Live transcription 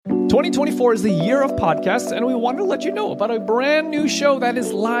2024 is the year of podcasts, and we wanted to let you know about a brand new show that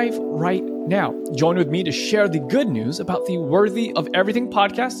is live right now. Join with me to share the good news about the Worthy of Everything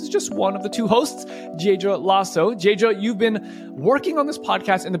podcast. Is just one of the two hosts, Jaedra Lasso. Jaedra, you've been working on this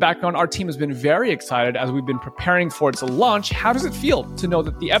podcast in the background. Our team has been very excited as we've been preparing for its launch. How does it feel to know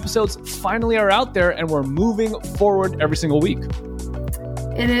that the episodes finally are out there and we're moving forward every single week?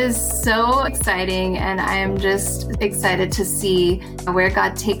 It is so exciting, and I am just excited to see where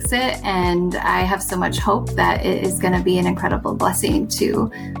God takes it. And I have so much hope that it is going to be an incredible blessing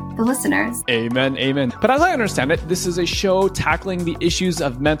to the listeners. Amen, amen. But as I understand it, this is a show tackling the issues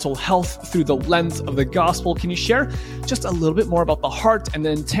of mental health through the lens of the gospel. Can you share just a little bit more about the heart and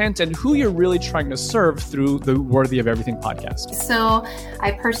the intent and who you're really trying to serve through the Worthy of Everything podcast? So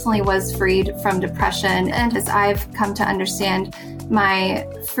I personally was freed from depression, and as I've come to understand my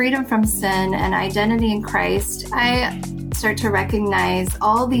freedom from sin and identity in Christ, I start to recognize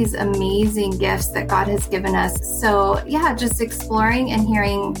all these amazing gifts that God has given us. So yeah, just exploring and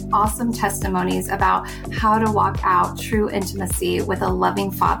hearing awesome testimonies about how to walk out true intimacy with a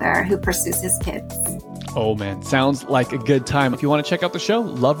loving Father who pursues his kids. Oh man, sounds like a good time. If you want to check out the show,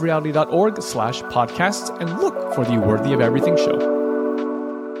 lovereality.org/podcasts and look for the Worthy of Everything show.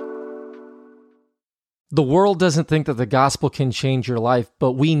 The world doesn't think that the gospel can change your life,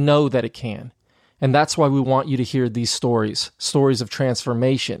 but we know that it can. And that's why we want you to hear these stories of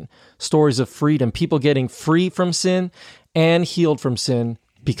transformation, stories of freedom, people getting free from sin and healed from sin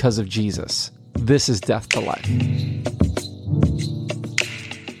because of Jesus. This is Death to Life.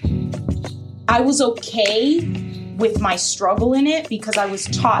 I was okay with my struggle in it because I was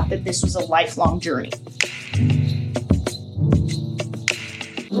taught that this was a lifelong journey.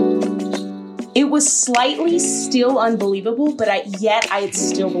 It was slightly still unbelievable, but yet I had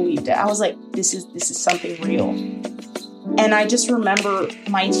still believed it. I was like, this is something real. And I just remember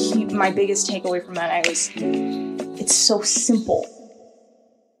my biggest takeaway from that it's so simple.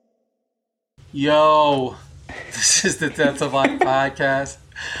 Yo, this is the Death to Life podcast.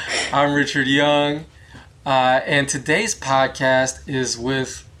 I'm Richard Young, and today's podcast is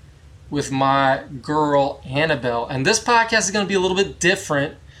with my girl Annabelle. And this podcast is going to be a little bit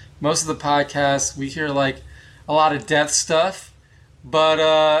different. Most of the podcasts, we hear like a lot of death stuff. But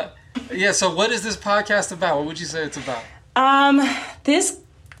yeah, so what is this podcast about? What would you say it's about? This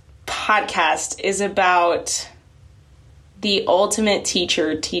podcast is about the ultimate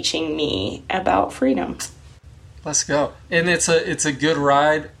teacher teaching me about freedom. Let's go. And it's a good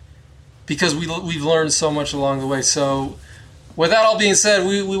ride because we've learned so much along the way. So with that all being said,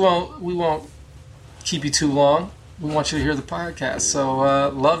 we won't keep you too long. We want you to hear the podcast. So,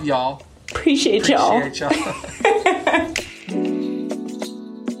 love y'all. Appreciate y'all.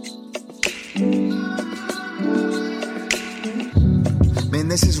 Man,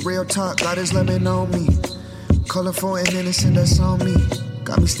 this is real talk. God is loving on me. Colorful and innocent, that's on me.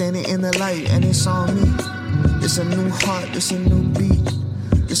 Got me standing in the light and it's on me. It's a new heart, it's a new beat.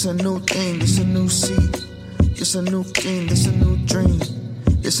 It's a new thing, it's a new seed. It's a new thing, it's a new dream.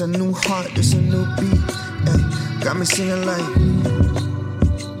 It's a new heart, it's a new beat. Ay. Got me singing like.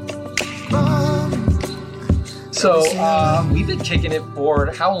 So we've been kicking it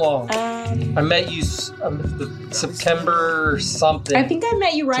for how long? I met you September something. I think I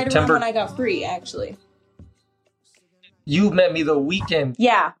met you right around when I got free, actually. You met me the weekend.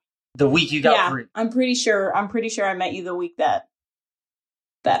 Yeah. The week you got free. I'm pretty sure I met you the week that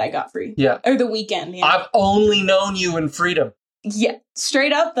I got free. Yeah. Or the weekend. Yeah. I've only known you in freedom. Yeah,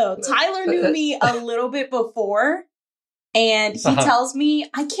 straight up though. Tyler knew me a little bit before, and he tells me,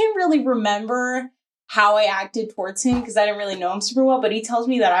 I can't really remember how I acted towards him because I didn't really know him super well, but he tells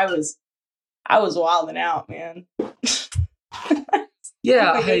me that I was wilding out, man.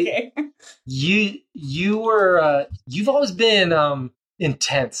 Yeah, okay. You were you've always been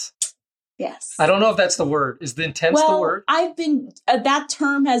intense. Yes. I don't know if that's the word. Is the intense the word? I've been, that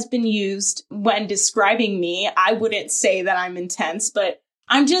term has been used when describing me. I wouldn't say that I'm intense, but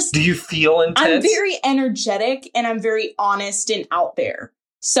I'm just... Do you feel intense? I'm very energetic and I'm very honest and out there.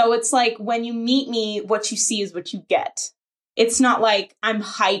 So it's like when you meet me, what you see is what you get. It's not like I'm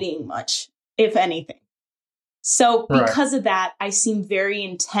hiding much, if anything. So because of that, I seem very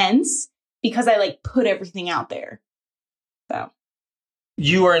intense because I like put everything out there. So...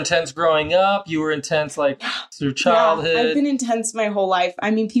 You were intense growing up. You were intense like through childhood. Yeah, I've been intense my whole life.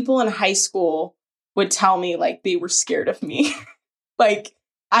 I mean, people in high school would tell me like they were scared of me. Like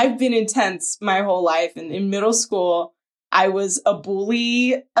I've been intense my whole life. And in middle school, I was a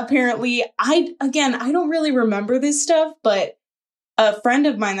bully. Apparently, I don't really remember this stuff, but a friend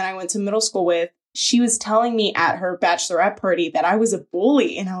of mine that I went to middle school with, she was telling me at her bachelorette party that I was a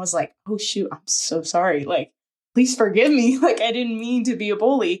bully. And I was like, oh, shoot, I'm so sorry. Like, please forgive me. Like, I didn't mean to be a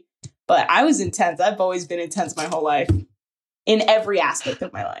bully. But I was intense. I've always been intense my whole life in every aspect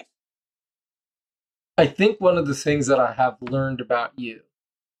of my life. I think one of the things that I have learned about you,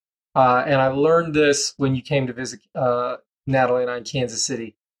 and I learned this when you came to visit Natalie and I in Kansas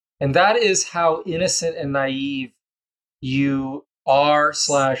City, and that is how innocent and naive you are /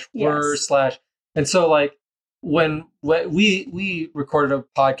 were / and so like when we recorded a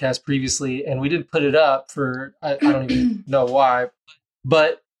podcast previously and we didn't put it up for I don't even know why,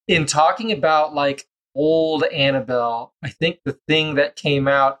 but in talking about like old Annabelle, I think the thing that came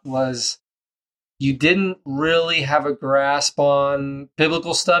out was you didn't really have a grasp on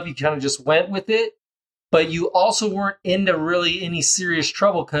biblical stuff. You kind of just went with it, but you also weren't into really any serious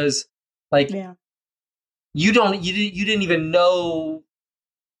trouble because like you didn't even know,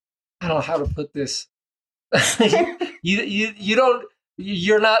 I don't know how to put this.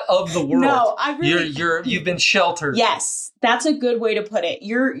 You're not of the world. No, I really, you've been sheltered. Yes, that's a good way to put it.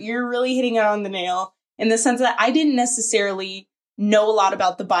 You're really hitting it on the nail in the sense that I didn't necessarily know a lot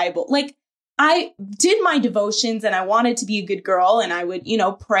about the Bible. Like, I did my devotions and I wanted to be a good girl and I would,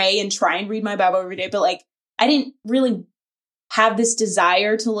 pray and try and read my Bible every day. But like, I didn't really have this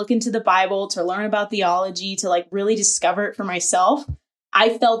desire to look into the Bible, to learn about theology, to like really discover it for myself.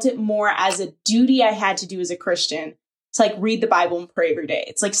 I felt it more as a duty I had to do as a Christian to like read the Bible and pray every day.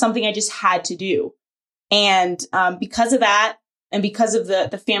 It's like something I just had to do. And because of that, and because of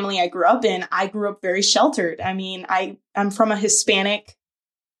the family I grew up in, I grew up very sheltered. I mean, I'm from a Hispanic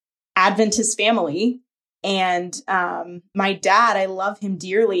Adventist family. And my dad, I love him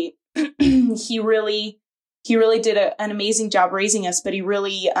dearly. He really did an amazing job raising us, but he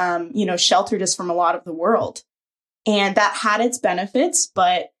really, sheltered us from a lot of the world. And that had its benefits,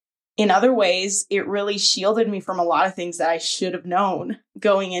 but in other ways, it really shielded me from a lot of things that I should have known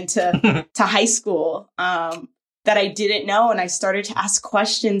going into to high school that I didn't know. And I started to ask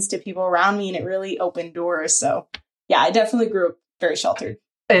questions to people around me and it really opened doors. So yeah, I definitely grew up very sheltered.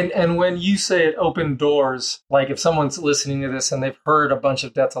 And when you say it opened doors, like if someone's listening to this and they've heard a bunch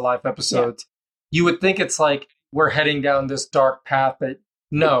of Death to Life episodes, you would think it's like we're heading down this dark path that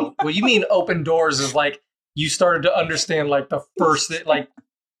no, what you mean open doors is like you started to understand like the first, like,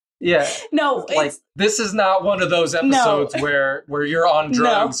 yeah. No, like this is not one of those episodes where you're on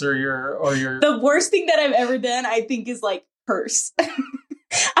drugs or you're. The worst thing that I've ever done, I think, is like curse. That's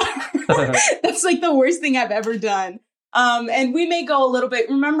like the worst thing I've ever done. And we may go a little bit.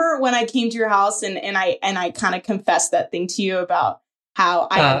 Remember when I came to your house and I kind of confessed that thing to you about how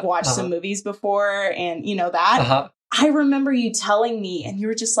I have watched some movies before and that. I remember you telling me and you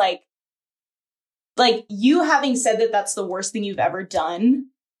were just like you having said that that's the worst thing you've ever done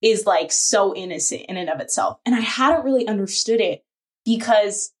is like so innocent in and of itself. And I hadn't really understood it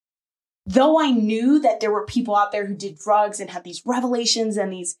because though I knew that there were people out there who did drugs and had these revelations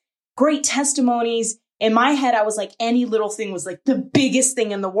and these great testimonies, in my head, I was like, any little thing was like the biggest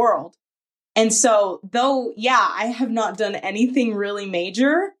thing in the world. And so though, I have not done anything really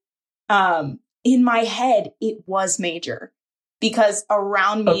major, in my head, it was major because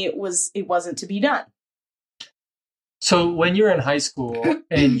around me, it wasn't to be done. So when you're in high school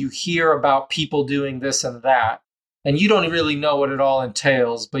and you hear about people doing this and that, and you don't really know what it all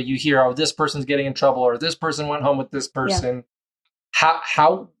entails, but you hear, oh, this person's getting in trouble or this person went home with this person. Yeah.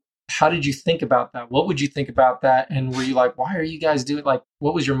 How did you think about that? What would you think about that? And were you like, why are you guys doing like,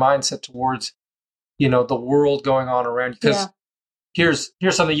 what was your mindset towards, the world going on around you? Because here's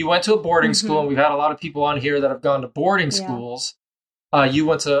something. You went to a boarding school and we've had a lot of people on here that have gone to boarding schools. You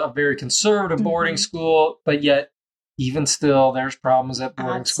went to a very conservative boarding school, but yet even still there's problems at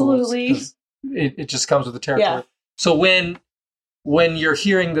boarding schools. It just comes with the territory. Yeah. So when you're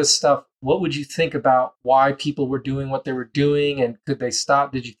hearing this stuff, what would you think about why people were doing what they were doing and could they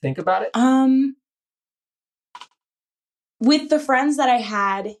stop? Did you think about it? With the friends that I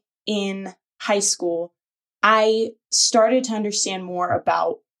had in high school, I started to understand more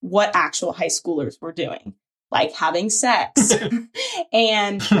about what actual high schoolers were doing, like having sex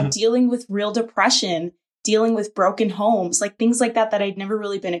and dealing with real depression, dealing with broken homes, like things like that I'd never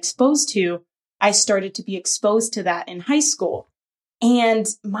really been exposed to. I started to be exposed to that in high school. And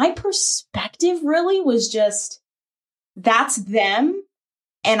my perspective really was just, that's them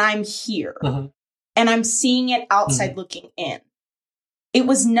and I'm here and I'm seeing it outside looking in. It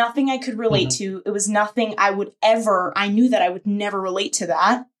was nothing I could relate to. It was nothing I knew that I would never relate to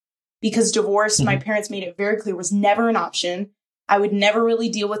that because divorce, my parents made it very clear, was never an option. I would never really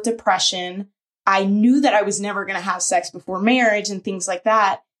deal with depression. I knew that I was never going to have sex before marriage and things like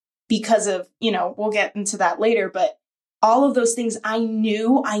that because of, we'll get into that later, but all of those things I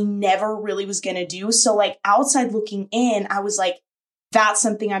knew I never really was going to do. So like outside looking in, I was like, that's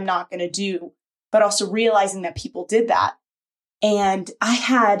something I'm not going to do, but also realizing that people did that. And I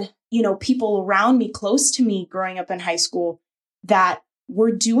had, people around me, close to me growing up in high school that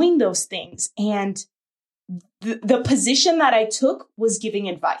were doing those things. And the position that I took was giving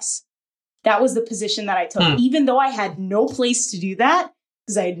advice. That was the position that I took, even though I had no place to do that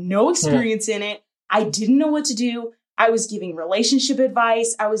because I had no experience in it. I didn't know what to do. I was giving relationship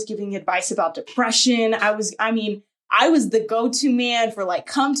advice. I was giving advice about depression. I was the go-to man for like,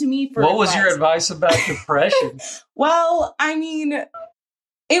 come to me for What advice. was your advice about depression? Well,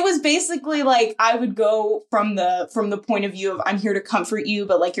 it was basically like I would go from the point of view of I'm here to comfort you,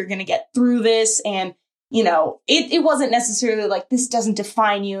 but like you're going to get through this. And, it wasn't necessarily like this doesn't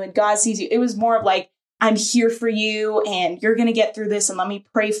define you and God sees you. It was more of like, I'm here for you and you're going to get through this and let me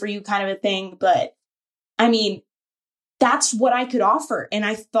pray for you kind of a thing. But that's what I could offer. And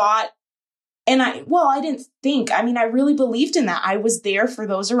I thought, I didn't think, I really believed in that. I was there for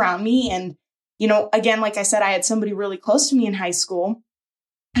those around me. And, again, like I said, I had somebody really close to me in high school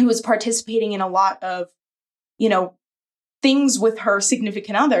who was participating in a lot of, things with her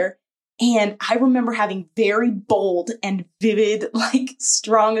significant other. And I remember having very bold and vivid, like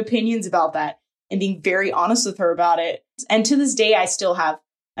strong opinions about that and being very honest with her about it. And to this day,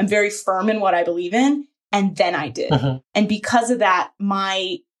 I'm very firm in what I believe in. And then I did. And because of that,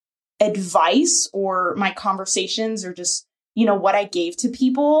 my advice or my conversations or just, what I gave to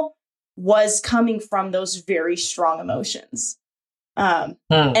people was coming from those very strong emotions.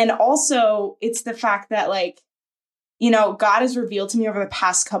 And also it's the fact that like, God has revealed to me over the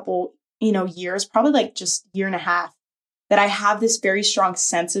past couple, years, probably like just year and a half, that I have this very strong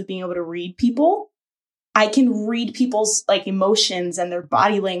sense of being able to read people. I can read people's like emotions and their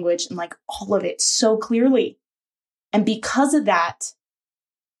body language and like all of it so clearly. And because of that,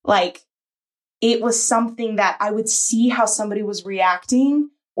 like it was something that I would see how somebody was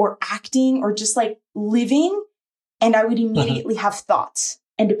reacting or acting or just like living. And I would immediately have thoughts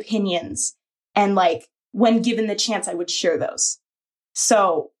and opinions. And like when given the chance, I would share those.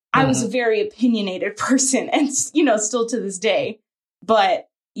 So I was a very opinionated person and, still to this day. But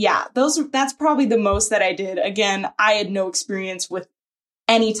yeah, that's probably the most that I did. Again, I had no experience with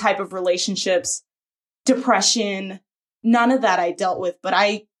any type of relationships, depression, none of that I dealt with, but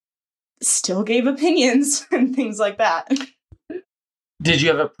I still gave opinions and things like that. Did you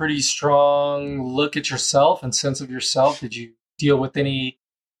have a pretty strong look at yourself and sense of yourself? Did you deal with any,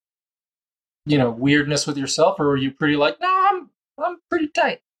 weirdness with yourself, or were you pretty like, no, I'm pretty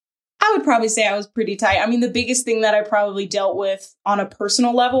tight? I would probably say I was pretty tight. The biggest thing that I probably dealt with on a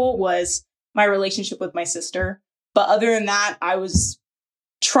personal level was my relationship with my sister. But other than that, I was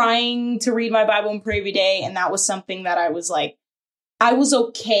trying to read my Bible and pray every day. And that was something that I was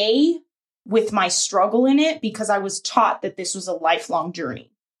okay with my struggle in it because I was taught that this was a lifelong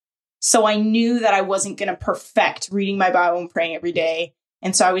journey. So I knew that I wasn't going to perfect reading my Bible and praying every day.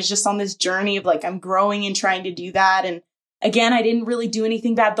 And so I was just on this journey of like, I'm growing and trying to do that. And again, I didn't really do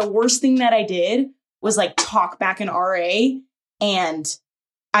anything bad. The worst thing that I did was like talk back in RA, and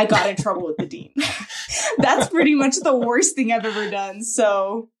I got in trouble with the dean. That's pretty much the worst thing I've ever done.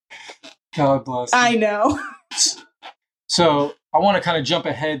 So God bless you. I know. So I want to kind of jump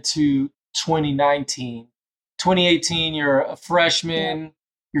ahead to 2019. 2018, you're a freshman,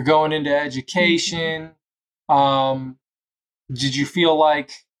 you're going into education. Did you feel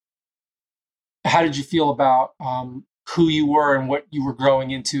like, how did you feel about who you were and what you were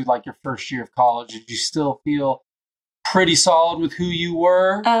growing into, like your first year of college? Did you still feel pretty solid with who you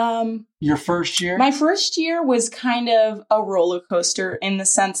were your first year? My first year was kind of a roller coaster in the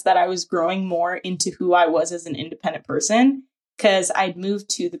sense that I was growing more into who I was as an independent person, because I'd moved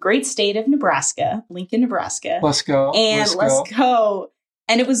to the great state of Nebraska, Lincoln, Nebraska. Let's go. And let's go.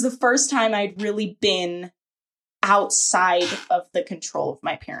 And it was the first time I'd really been outside of the control of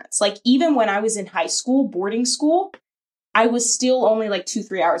my parents. Like even when I was in high school, boarding school, I was still only like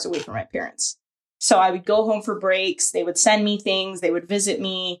 2-3 hours away from my parents. So I would go home for breaks. They would send me things. They would visit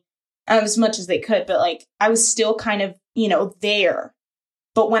me as much as they could. But like I was still kind of, there.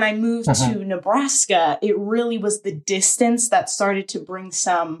 But when I moved to Nebraska, it really was the distance that started to bring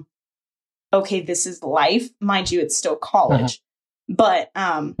some, okay, this is life. Mind you, it's still college. But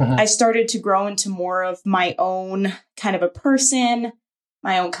I started to grow into more of my own kind of a person,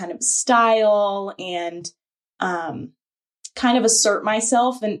 my own kind of style, and kind of assert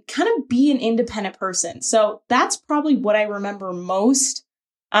myself and kind of be an independent person. So that's probably what I remember most.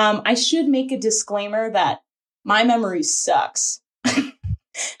 I should make a disclaimer that my memory sucks.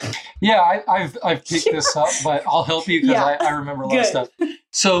 Yeah, I've picked this up, but I'll help you because I remember a lot of stuff.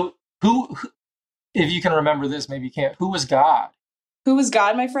 So who, if you can remember this, maybe you can't. Who was God? Who was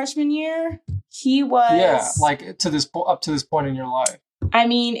God my freshman year? He was like up to this point in your life. I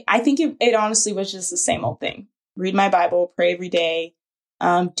mean, I think it honestly was just the same old thing. Read my Bible, pray every day,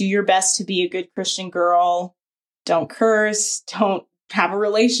 do your best to be a good Christian girl. Don't curse. Don't have a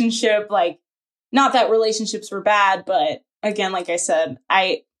relationship. Like, not that relationships were bad, but again, like I said,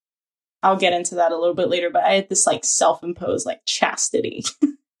 I'll get into that a little bit later, but I had this like self-imposed like chastity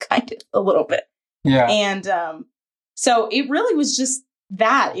kind of a little bit. Yeah. And so it really was just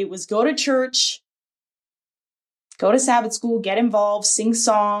that. It was go to church, go to Sabbath school, get involved, sing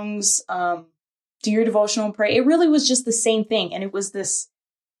songs, do your devotional and pray. It really was just the same thing. And it was this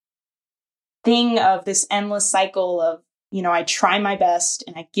thing of this endless cycle of, you know, I try my best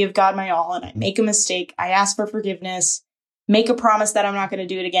and I give God my all and I make a mistake. I ask for forgiveness, make a promise that I'm not going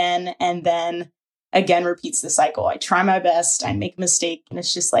to do it again. And then again, repeats the cycle. I try my best. I make a mistake. And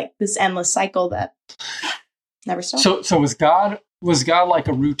it's just like this endless cycle that never stops. So was God like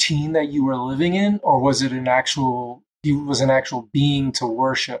a routine that you were living in, or was it an actual being to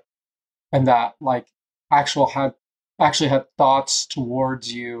worship and that like actually had thoughts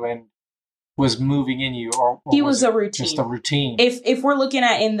towards you and was moving in you, or he was a routine. Just a routine. If we're looking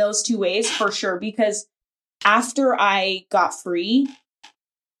at in those two ways, for sure, because after I got free,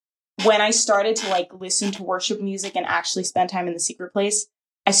 when I started to like listen to worship music and actually spend time in the secret place,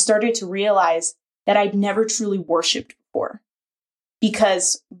 I started to realize that I'd never truly worshiped before.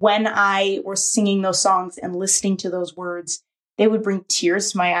 Because when I was singing those songs and listening to those words, they would bring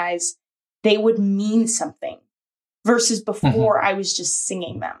tears to my eyes. They would mean something versus before I was just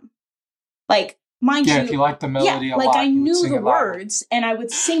singing them. Like, mind you, if you like the melody a lot, I knew the words and I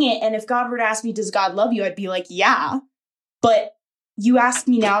would sing it. And if God were to ask me, does God love you? I'd be like, yeah. But you ask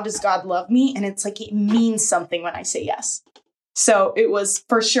me now, does God love me? And it's like, it means something when I say yes. So it was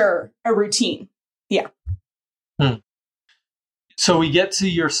for sure a routine. Yeah. So we get to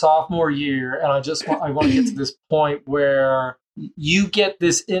your sophomore year, and I want to get to this point where you get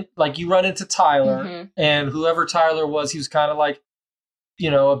this, you run into Tyler, and whoever Tyler was, he was kind of like, you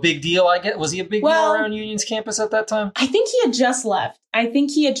know, a big deal, I guess. Was he a big deal around Union's campus at that time? I think he had just left.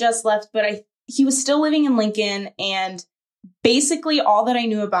 But he was still living in Lincoln. And basically all that I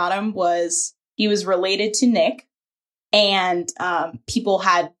knew about him was he was related to Nick. And people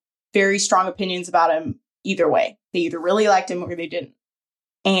had very strong opinions about him either way. They either really liked him or they didn't.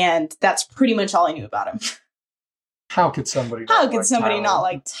 And that's pretty much all I knew about him. How could somebody not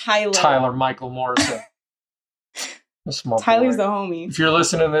like Tyler? Tyler Michael Morrison. Tyler's the homie. If you're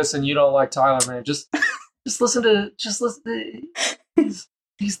listening to this and you don't like Tyler, man, just listen to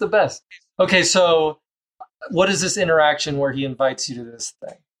he's the best. Okay, so what is this interaction where he invites you to this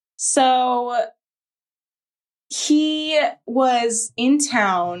thing? So he was in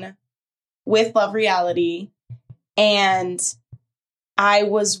town with Love Reality, and I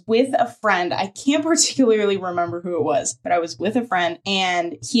was with a friend. I can't particularly remember who it was, but I was with a friend,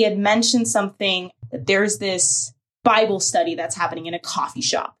 and he had mentioned something that there's this Bible study that's happening in a coffee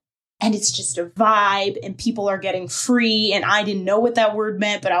shop. And it's just a vibe and people are getting free. And I didn't know what that word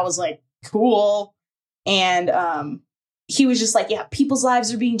meant, but I was like, cool. And he was just like, yeah, people's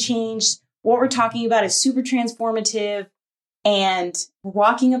lives are being changed. What we're talking about is super transformative. And we're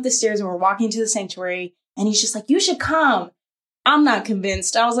walking up the stairs and we're walking to the sanctuary. And he's just like, you should come. I'm not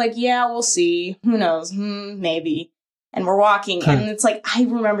convinced. I was like, yeah, we'll see. Who knows? Maybe. And we're walking. And it's like, I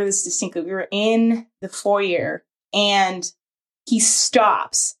remember this distinctly. We were in the foyer. And he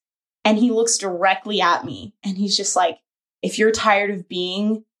stops and he looks directly at me. And he's just like, if you're tired of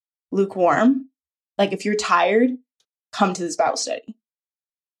being lukewarm, like if you're tired, come to this Bible study.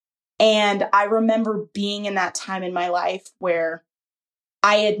 And I remember being in that time in my life where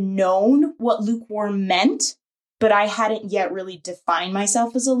I had known what lukewarm meant, but I hadn't yet really defined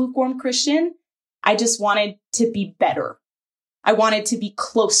myself as a lukewarm Christian. I just wanted to be better. I wanted to be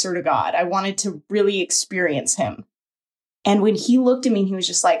closer to God. I wanted to really experience him. And when he looked at me, he was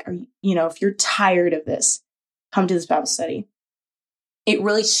just like, if you're tired of this, come to this Bible study. It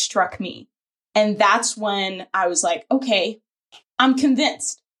really struck me. And that's when I was like, okay, I'm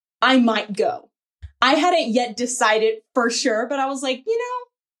convinced I might go. I hadn't yet decided for sure, but I was like,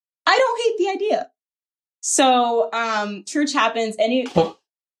 I don't hate the idea. So church happens.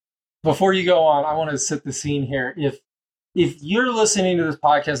 Before you go on, I want to set the scene here. If you're listening to this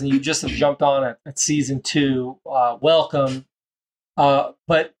podcast and you just have jumped on at season 2, welcome.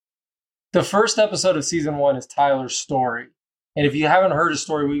 But the first episode of season 1 is Tyler's story. And if you haven't heard his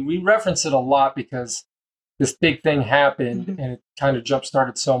story, we reference it a lot because this big thing happened, and it kind of jump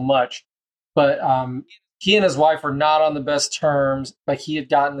started so much. But he and his wife are not on the best terms. Like, he had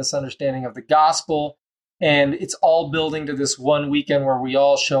gotten this understanding of the gospel, and it's all building to this one weekend where we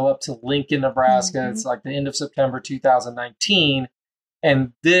all show up to Lincoln, Nebraska. It's like the end of September 2019.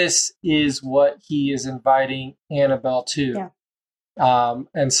 And this is what he is inviting Annabelle to. Yeah.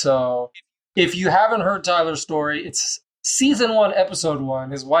 And so if you haven't heard Tyler's story, it's season 1, episode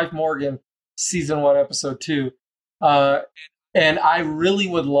 1, his wife Morgan, season 1, episode 2. And I really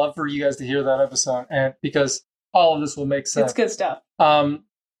would love for you guys to hear that episode, and because all of this will make sense. It's good stuff.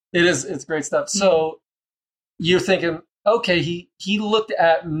 It's great stuff. So you're thinking, okay, he looked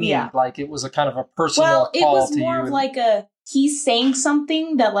at me like it was a kind of a personal call to you. Well, it was more of like he's saying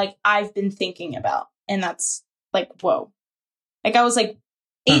something that like I've been thinking about. And that's like, whoa. Like, I was like,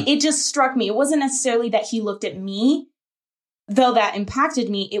 it just struck me. It wasn't necessarily that he looked at me, though that impacted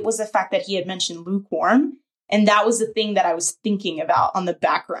me. It was the fact that he had mentioned lukewarm. And that was the thing that I was thinking about on the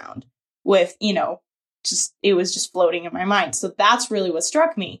background with, it was just floating in my mind. So that's really what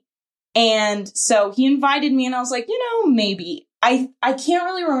struck me. And so he invited me, and I was like, maybe. I can't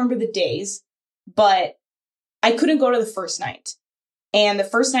really remember the days, but I couldn't go to the first night. And the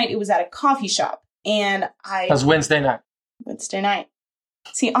first night, it was at a coffee shop. And that was Wednesday night. Wednesday night.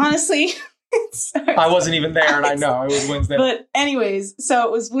 See, honestly, I wasn't even there, and I know it was Wednesday. But anyways, so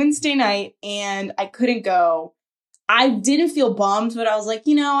it was Wednesday night, and I couldn't go. I didn't feel bummed, but I was like,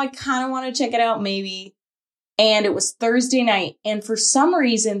 I kind of want to check it out, maybe. And it was Thursday night. And for some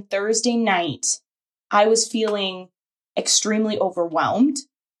reason, Thursday night, I was feeling extremely overwhelmed.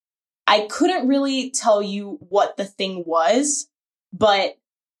 I couldn't really tell you what the thing was, but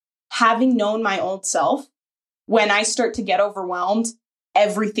having known my old self, when I start to get overwhelmed,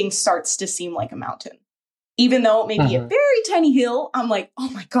 everything starts to seem like a mountain. Even though it may be a very tiny hill, I'm like, oh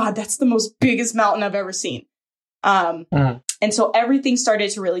my God, that's the most biggest mountain I've ever seen. And so everything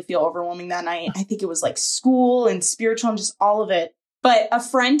started to really feel overwhelming that night. I think it was like school and spiritual and just all of it. But a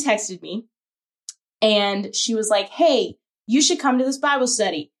friend texted me, and she was like, hey, you should come to this Bible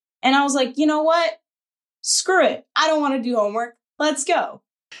study. And I was like, you know what? Screw it. I don't want to do homework. Let's go.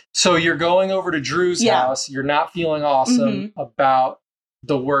 So you're going over to Drew's house. You're not feeling awesome about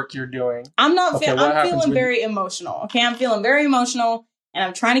the work you're doing. I'm not. I'm feeling very emotional. Okay, I'm feeling very emotional, and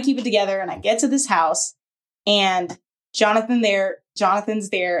I'm trying to keep it together. And I get to this house, and Jonathan's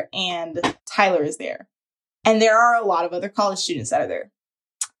there, and Tyler is there, and there are a lot of other college students that are there.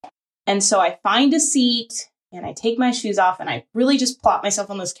 And so I find a seat, and I take my shoes off, and I really just plop myself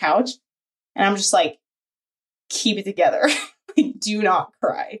on this couch, and I'm just like, keep it together. Do not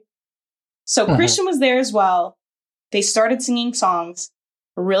cry. So Christian was there as well. They started singing songs.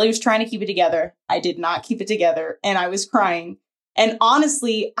 I really was trying to keep it together. I did not keep it together, and I was crying. And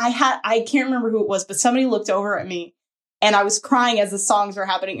honestly, I can't remember who it was, but somebody looked over at me, and I was crying as the songs were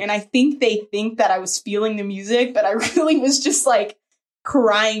happening. And I think they think that I was feeling the music, but I really was just like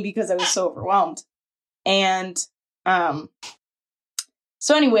crying because I was so overwhelmed. And so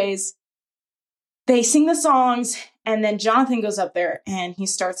anyways, they sing the songs, and then Jonathan goes up there and he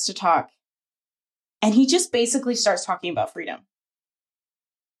starts to talk. And he just basically starts talking about freedom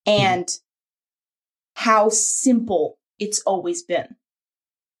and how simple it's always been.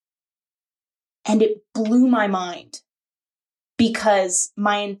 And it blew my mind, because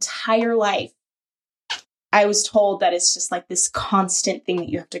my entire life, I was told that it's just like this constant thing that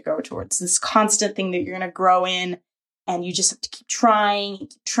you have to go towards, this constant thing that you're going to grow in, and you just have to keep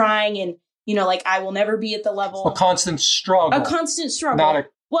trying. And, like, I will never be at the level. A constant struggle. Not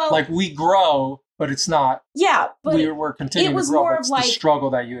like we grow, but it's not. Yeah, but we're continuing to grow. More of like the struggle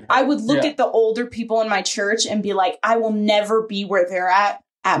that you had. I would look at the older people in my church and be like, I will never be where they're at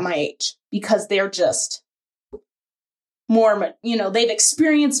my age, because they're just more, they've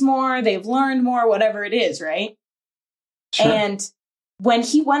experienced more, they've learned more, whatever it is, right? Sure. And when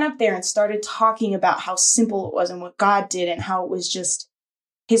he went up there and started talking about how simple it was and what God did, and how it was just,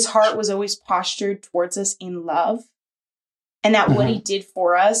 his heart was always postured towards us in love, and that what he did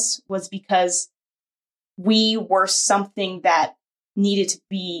for us was because we were something that needed to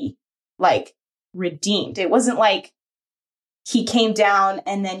be like redeemed. It wasn't like he came down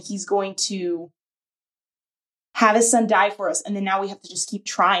and then he's going to have his son die for us, and then now we have to just keep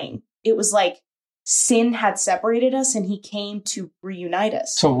trying. It was like sin had separated us, and he came to reunite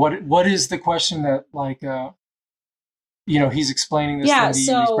us. So what is the question that, like, he's explaining this thing to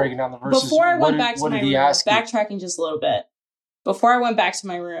you, he's breaking down the verses. Before I went back to my room, backtracking just a little bit, before I went back to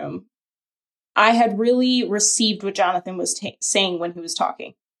my room, I had really received what Jonathan was saying when he was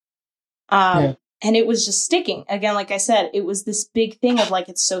talking. And it was just sticking. Again, like I said, it was this big thing of like,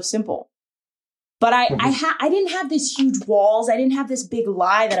 it's so simple. But I didn't have this huge walls. I didn't have this big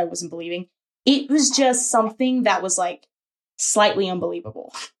lie that I wasn't believing. It was just something that was like slightly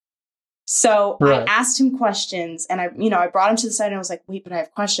unbelievable. So I asked him questions, and I brought him to the side, and I was like, wait, but I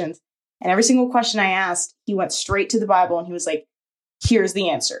have questions. And every single question I asked, he went straight to the Bible, and he was like, here's the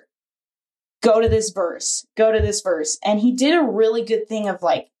answer. Go to this verse. Go to this verse. And he did a really good thing of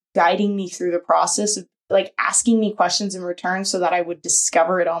like guiding me through the process of like asking me questions in return so that I would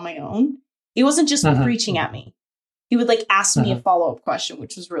discover it on my own. He wasn't just preaching at me. He would like ask me a follow-up question,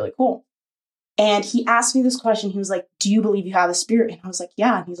 which was really cool. And he asked me this question. He was like, do you believe you have the Spirit? And I was like,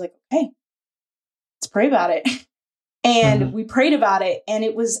 yeah. And he's like, okay, let's pray about it. And we prayed about it. And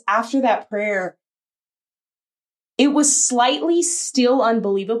it was after that prayer, it was slightly still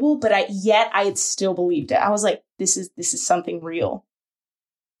unbelievable, but I had still believed it. I was like, this is something real.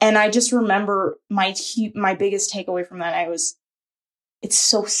 And I just remember my biggest takeaway from that night was, it's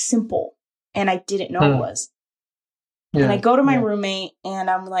so simple. And I didn't know it was. Yeah. And I go to my roommate and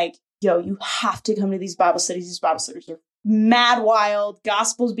I'm like, yo, you have to come to these Bible studies. These Bible studies are mad wild.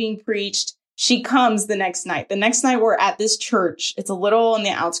 Gospel's being preached. She comes the next night. The next night we're at this church. It's a little on the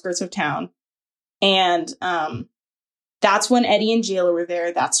outskirts of town. And that's when Eddie and Jayla were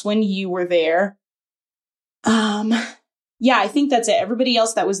there. That's when you were there. Yeah, I think that's it. Everybody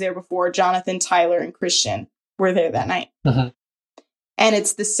else that was there before, Jonathan, Tyler, and Christian, were there that night. And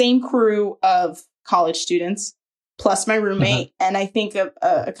it's the same crew of college students, plus my roommate. And I think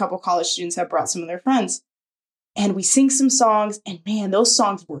a couple college students have brought some of their friends. And we sing some songs. And man, those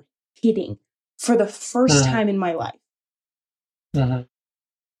songs were hitting for the first time in my life.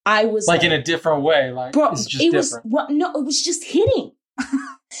 I was like in a different way. Like, bro, it's just different. It was just hitting.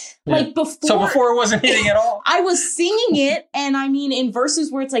 Like before. So before it wasn't hitting at all. I was singing it. And I mean, in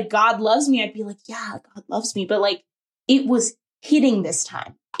verses where it's like, God loves me, I'd be like, yeah, God loves me. But like, it was hitting this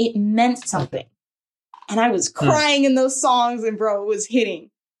time. It meant something. And I was crying in those songs, and bro, it was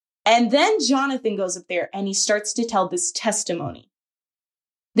hitting. And then Jonathan goes up there and he starts to tell this testimony,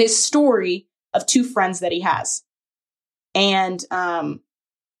 this story of two friends that he has. And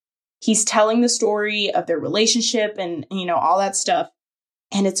he's telling the story of their relationship and, all that stuff.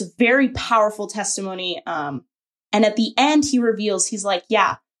 And it's a very powerful testimony. And at the end, he reveals, he's like,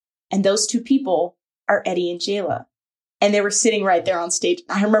 yeah, and those two people are Eddie and Jayla. And they were sitting right there on stage.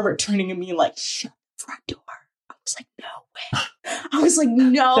 I remember turning to me like, shut the front door. I was like, no way. I was like,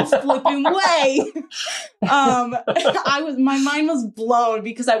 no flipping way. My mind was blown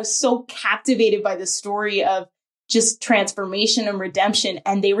because I was so captivated by the story of just transformation and redemption.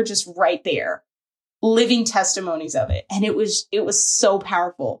 And they were just right there, living testimonies of it. And it was so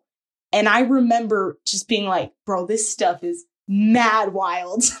powerful. And I remember just being like, bro, this stuff is mad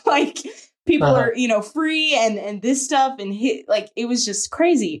wild. Like, people are, free and this stuff and it was just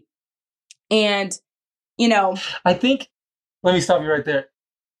crazy. And, I think, let me stop you right there.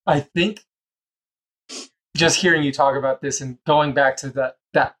 I think just hearing you talk about this and going back to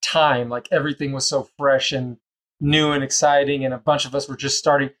that time, like everything was so fresh and new and exciting. And a bunch of us were just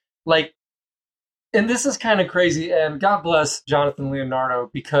starting like, and this is kind of crazy. And God bless Jonathan Leonardo,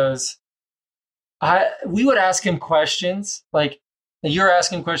 because we would ask him questions like, you're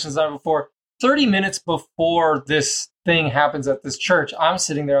asking questions that before 30 minutes before this thing happens at this church. I'm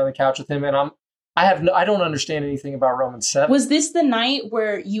sitting there on the couch with him, and I don't understand anything about Romans 7. Was this the night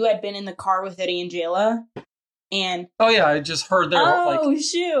where you had been in the car with Eddie and Jayla? And oh yeah, I just heard their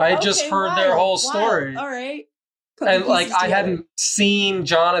just heard their whole story. All right, and like I hadn't seen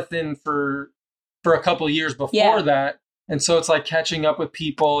Jonathan for a couple of years before that, and so it's like catching up with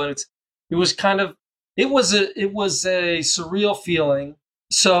people, and it was a surreal feeling.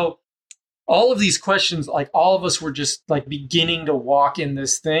 So all of these questions, like all of us were just like beginning to walk in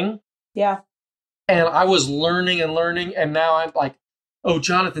this thing. Yeah. And I was learning, and now I'm like, oh,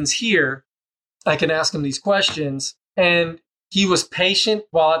 Jonathan's here. I can ask him these questions. And he was patient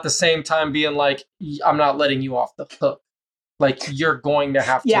while at the same time being like, I'm not letting you off the hook. Like, you're going to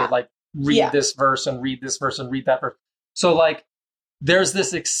have to like read this verse and read this verse and read that verse. So like, there's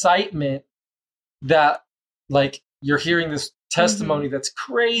this excitement that like you're hearing this testimony that's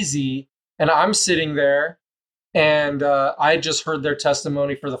crazy. And I'm sitting there and I just heard their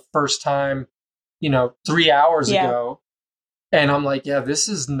testimony for the first time, 3 hours ago. And I'm like, yeah, this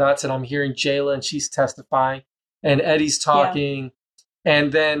is nuts. And I'm hearing Jayla and she's testifying and Eddie's talking. Yeah.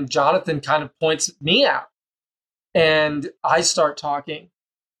 And then Jonathan kind of points me out and I start talking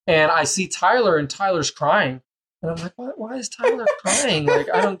and I see Tyler and Tyler's crying. And I'm like, why is Tyler crying?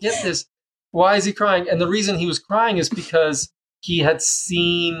 Like, I don't get this. Why is he crying? And the reason he was crying is because he had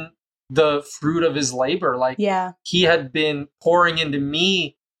seen the fruit of his labor. Like, he had been pouring into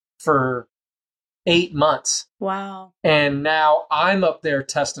me for 8 months. Wow. And now I'm up there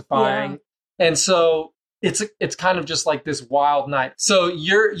testifying. Yeah. And so it's kind of just like this wild night. So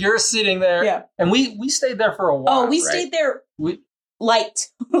you're sitting there, and we stayed there for a while. Oh, we stayed there like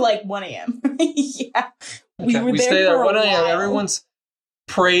 1 a.m. Yeah, we were there. Stayed there 1 a.m. Everyone's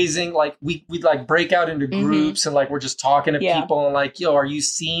praising. Like we like break out into groups and like we're just talking to people and like, yo, are you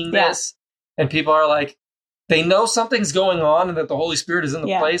seeing this? And people are like, they know something's going on and that the Holy Spirit is in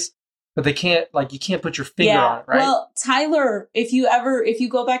the place. But they can't, like, you can't put your finger on it, right? Well, Tyler, if you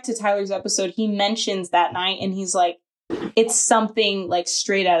go back to Tyler's episode, he mentions that night and he's like, it's something like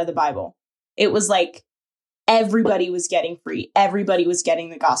straight out of the Bible. It was like everybody was getting free. Everybody was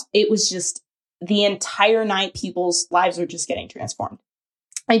getting the gospel. It was just the entire night, people's lives were just getting transformed.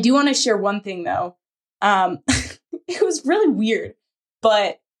 I do want to share one thing, though. It was really weird,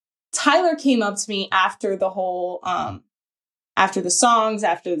 but Tyler came up to me after the whole, after the songs,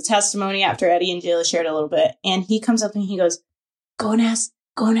 after the testimony, after Eddie and Jayla shared a little bit. And he comes up to me and he goes, go and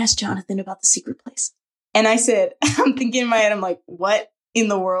ask Jonathan about the secret place. And I said, I'm thinking in my head, I'm like, what in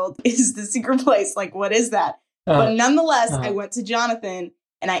the world is the secret place? Like, what is that? But nonetheless, I went to Jonathan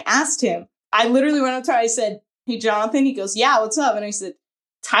and I asked him, I literally went up to him, I said, hey, Jonathan. He goes, yeah, what's up? And I said,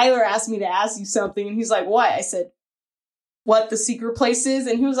 Tyler asked me to ask you something. And he's like, what? I said, what the secret place is?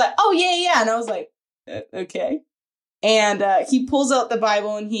 And he was like, oh, yeah. And I was like, okay. And he pulls out the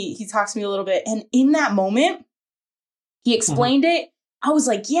Bible and he talks to me a little bit. And in that moment, he explained it. I was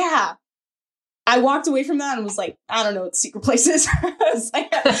like, yeah. I walked away from that and was like, I don't know what the secret place is. I was like,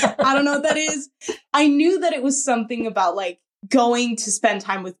 I don't know what that is. I knew that it was something about like going to spend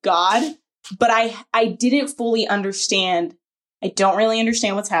time with God, but I didn't fully understand. I don't really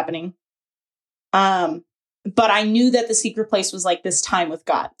understand what's happening. But I knew that the secret place was like this time with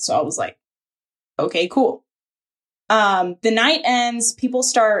God. So I was like, okay, cool. The night ends, people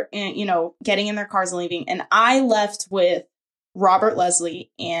start, getting in their cars and leaving. And I left with Robert Leslie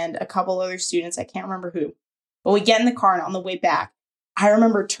and a couple other students. I can't remember who, but we get in the car and on the way back, I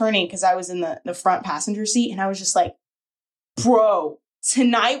remember turning because I was in the front passenger seat and I was just like, bro,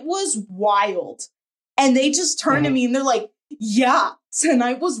 tonight was wild. And they just turned to me and they're like, yeah,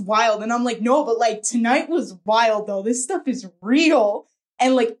 tonight was wild. And I'm like, no, but like tonight was wild though. This stuff is real.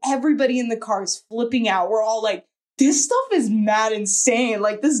 And like everybody in the car is flipping out. We're all like, this stuff is mad insane.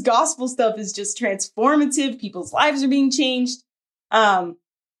 Like this gospel stuff is just transformative. People's lives are being changed. And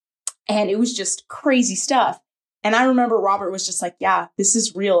it was just crazy stuff. And I remember Robert was just like, yeah, this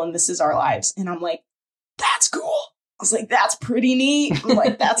is real. And this is our lives. And I'm like, that's cool. I was like, that's pretty neat. I'm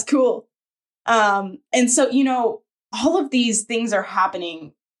like, that's cool. And so, all of these things are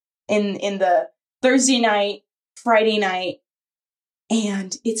happening in the Thursday night, Friday night.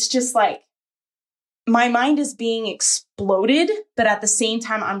 And it's just like, my mind is being exploded, but at the same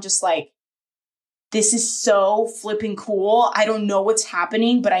time, I'm just like, this is so flipping cool. I don't know what's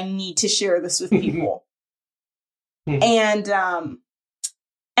happening, but I need to share this with people. And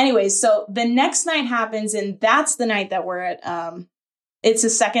anyways, so the next night happens, and that's the night that we're at, it's the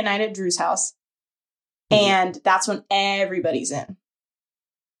second night at Drew's house. And that's when everybody's in.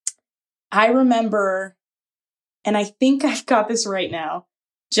 I remember, and I think I've got this right now,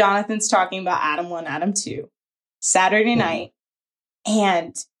 Jonathan's talking about Adam 1, Adam 2, Saturday night.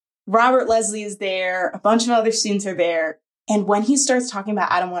 And Robert Leslie is there. A bunch of other students are there. And when he starts talking about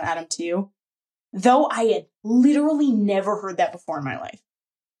Adam 1, Adam 2, though I had literally never heard that before in my life.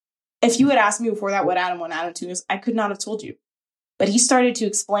 If you had asked me before that what Adam 1, Adam 2 is, I could not have told you. But he started to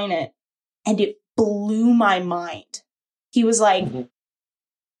explain it, and it blew my mind. He was like,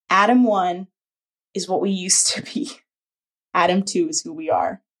 Adam 1 is what we used to be. Adam 2 is who we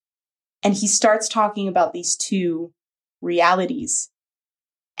are. And he starts talking about these two realities.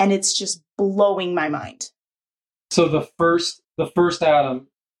 And it's just blowing my mind. So the first Adam,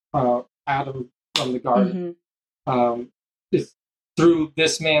 Adam from the garden, is through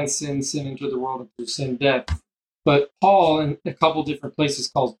this man's sin entered the world, and through sin, death. But Paul, in a couple different places,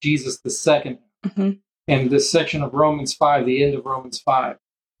 calls Jesus the second. And this section of Romans 5, the end of Romans 5,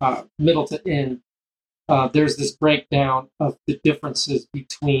 middle to end, there's this breakdown of the differences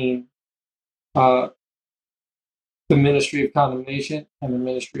between the ministry of condemnation and the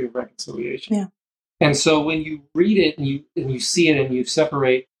ministry of reconciliation. Yeah. And so when you read it and you see it and you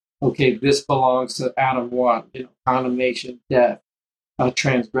separate, okay, this belongs to Adam 1, condemnation, death,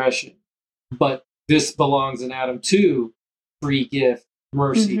 transgression. But this belongs in Adam 2, free gift,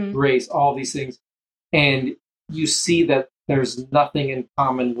 mercy, grace, all these things. And you see that there's nothing in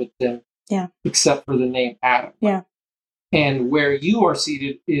common with them except for the name Adam. Yeah. And where you are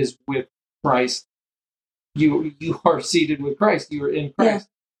seated is with Christ. You are seated with Christ. You are in Christ.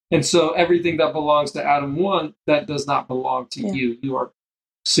 And so everything that belongs to Adam 1, that does not belong to you. You are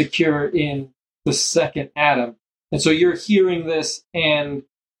secure in the second Adam. And so you're hearing this, and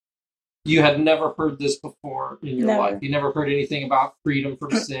you had never heard this before in your life. You never heard anything about freedom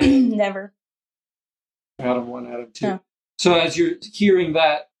from sin. Never. Adam 1, Adam 2. No. So as you're hearing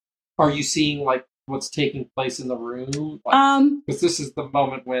that, are you seeing like what's taking place in the room? Because this is the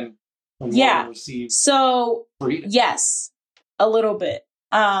moment when Morgan receives freedom. Yes, a little bit.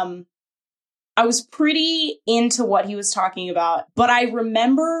 I was pretty into what he was talking about, but I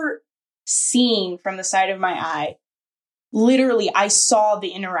remember seeing from the side of my eye, literally, I saw the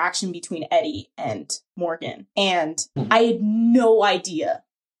interaction between Eddie and Morgan, and I had no idea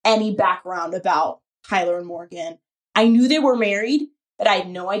any background about Tyler and Morgan. I knew they were married, but I had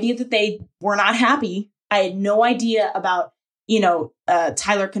no idea that they were not happy. I had no idea about,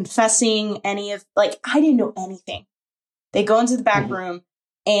 Tyler confessing any of, I didn't know anything. They go into the back room,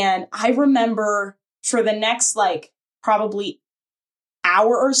 and I remember for the next, probably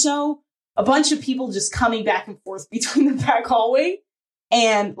hour or so, a bunch of people just coming back and forth between the back hallway.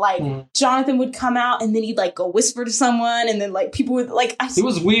 And Jonathan would come out, and then he'd go whisper to someone, and then people would it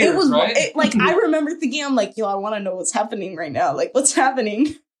was weird. It was right? I remember thinking, I'm yo, I want to know what's happening right now. What's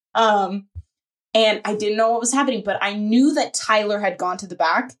happening? And I didn't know what was happening, but I knew that Tyler had gone to the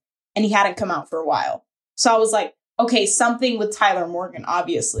back, and he hadn't come out for a while. So I was like, okay, something with Tyler Morgan,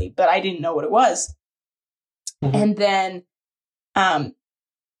 obviously, but I didn't know what it was. And then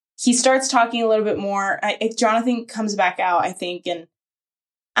he starts talking a little bit more. Jonathan comes back out, I think, and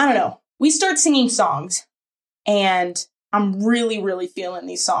I don't know. We start singing songs, and I'm really, really feeling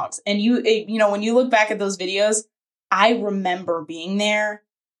these songs. And when you look back at those videos, I remember being there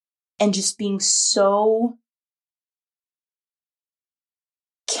and just being so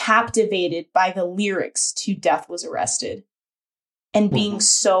captivated by the lyrics to Death Was Arrested and being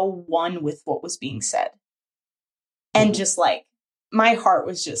so one with what was being said. And just my heart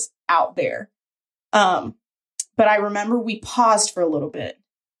was just out there. But I remember we paused for a little bit,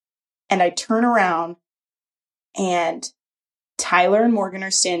 and I turn around, and Tyler and Morgan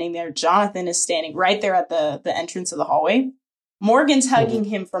are standing there. Jonathan is standing right there at the entrance of the hallway. Morgan's hugging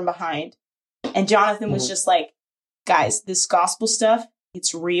him from behind. And Jonathan was just guys, this gospel stuff,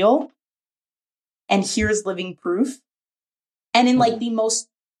 it's real. And here's living proof. And in the most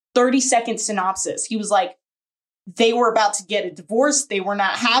 30-second synopsis, he was they were about to get a divorce. They were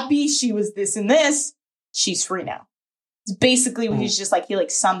not happy. She was this and this. She's free now. It's basically what he's just he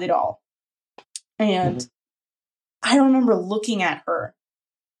summed it all. And I remember looking at her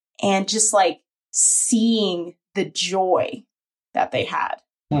and just seeing the joy that they had.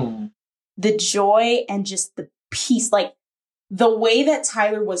 The joy and just the peace. The way that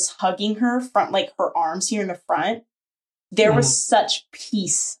Tyler was hugging her from her arms here in the front, there was such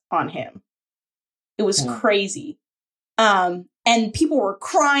peace on him. It was crazy. And people were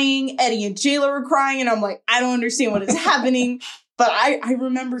crying. Eddie and Jayla were crying. And I'm I don't understand what is happening. But I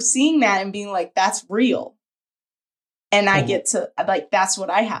remember seeing that and being that's real. And I get to, that's what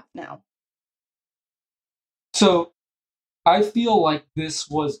I have now. So I feel this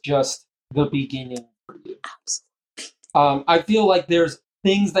was just the beginning for you. Absolutely. I feel there's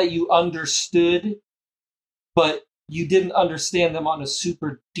things that you understood, but you didn't understand them on a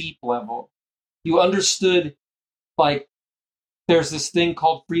super deep level. You understood, there's this thing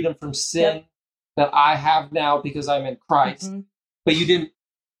called freedom from sin that I have now because I'm in Christ. But you didn't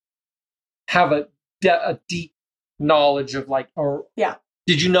have a deep knowledge of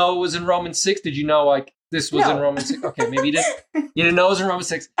did you know it was in Romans 6? Did you know this was in Romans 6? Okay, maybe you didn't. You didn't know it was in Romans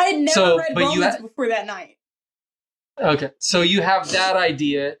 6. I had never read Romans before that night. Okay, so you have that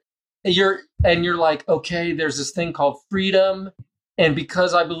idea. And you're okay, there's this thing called freedom. And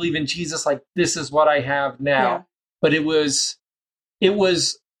because I believe in Jesus, this is what I have now. Yeah. But it was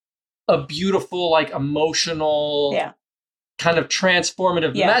a beautiful, emotional, kind of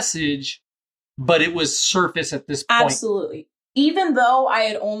transformative message, but it was surface at this point. Absolutely. Even though I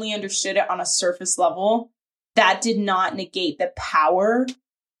had only understood it on a surface level, that did not negate the power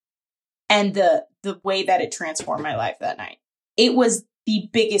and the way that it transformed my life that night. It was the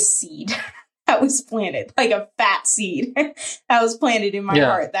biggest seed that was planted, a fat seed that was planted in my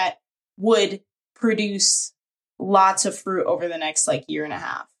heart that would produce lots of fruit over the next year and a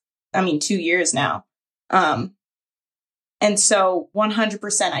half. 2 years now. And so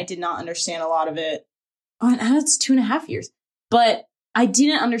 100%, I did not understand a lot of it. Oh, it's 2.5 years, but I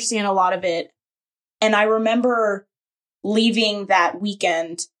didn't understand a lot of it. And I remember leaving that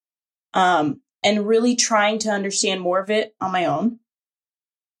weekend, and really trying to understand more of it on my own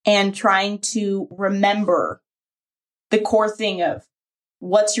and trying to remember the core thing of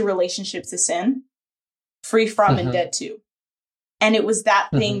what's your relationship to sin? Free from and dead to. And it was that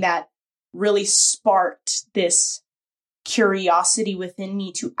thing that really sparked this curiosity within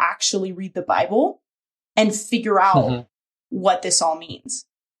me to actually read the Bible and figure out what this all means.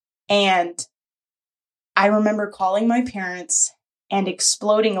 And I remember calling my parents and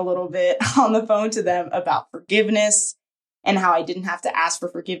exploding a little bit on the phone to them about forgiveness and how I didn't have to ask for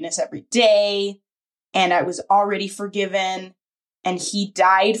forgiveness every day. And I was already forgiven. And he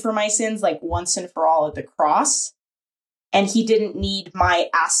died for my sins, like once and for all at the cross. And he didn't need my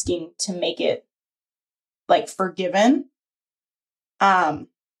asking to make it like forgiven. And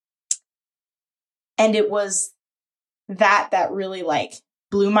it was that really like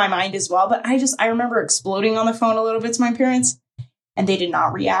blew my mind as well. But I remember exploding on the phone a little bit to my parents, and they did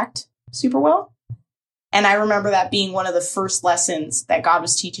not react super well. And I remember that being one of the first lessons that God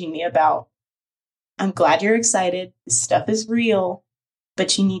was teaching me about. I'm glad you're excited. This stuff is real,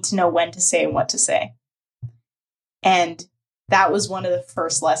 but you need to know when to say and what to say. And that was one of the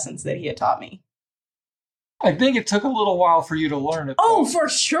first lessons that he had taught me. I think it took a little while for you to learn it. Oh, for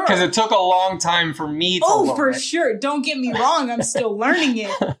sure. Because it took a long time for me to learn it. Oh, for sure. Don't get me wrong. I'm still learning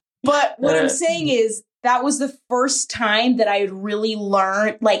it. But what I'm saying is that was the first time that I had really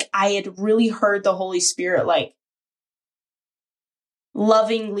learned, like I had really heard the Holy Spirit, like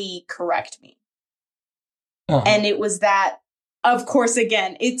lovingly correct me. And it was that, of course,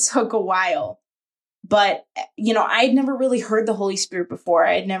 again, it took a while, but, you know, I had never really heard the Holy Spirit before.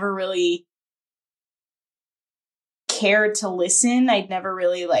 I had never really cared to listen. I'd never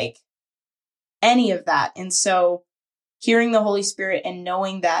really like any of that. And so hearing the Holy Spirit and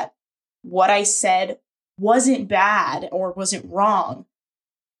knowing that what I said wasn't bad or wasn't wrong,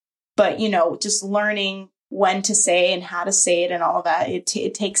 but, you know, just learning when to say and how to say it and all of that,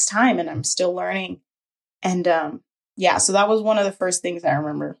 it takes time, and I'm still learning. And so that was one of the first things I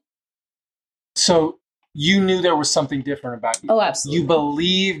remember. So you knew there was something different about you. Oh, absolutely. You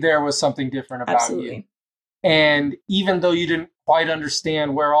believed there was something different about you. And even though you didn't quite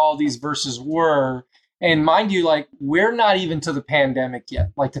understand where all these verses were, and mind you, like, we're not even to the pandemic yet.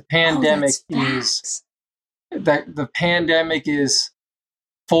 Like, the pandemic is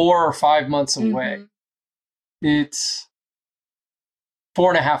 4 or 5 months away. It's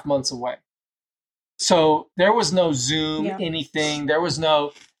 4.5 months away. So there was no Zoom, anything. There was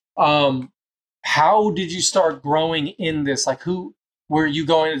no, how did you start growing in this? Like, were you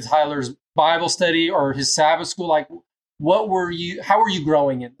going to Tyler's Bible study or his Sabbath school? Like, how were you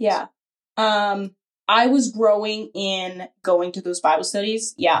growing in this? Yeah. I was growing in going to those Bible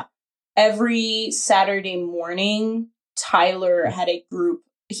studies. Yeah. Every Saturday morning, Tyler had a group.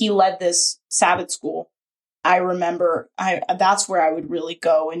 He led this Sabbath school. I remember that's where I would really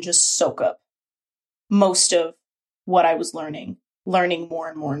go and just soak up most of what I was learning more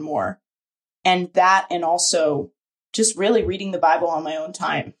and more and more. And that, and also just really reading the Bible on my own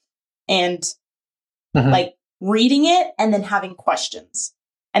time and like reading it and then having questions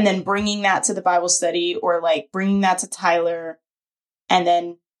and then bringing that to the Bible study, or like bringing that to Tyler and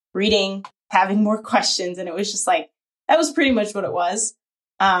then reading, having more questions. And it was just like, that was pretty much what it was.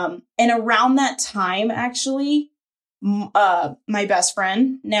 And around that time, actually, my best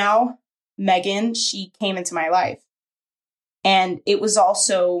friend now, Megan, she came into my life. And it was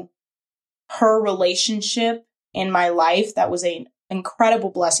also her relationship in my life that was an incredible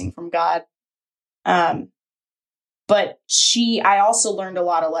blessing from God. But I also learned a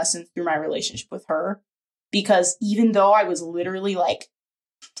lot of lessons through my relationship with her, because even though I was literally like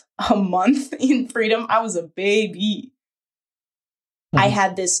a month in freedom, I was a baby. I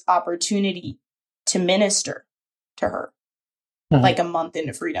had this opportunity to minister to her like a month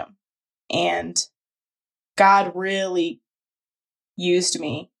into freedom. And God really used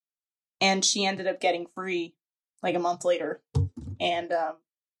me, and she ended up getting free like a month later. And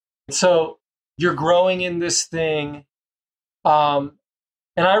so you're growing in this thing. And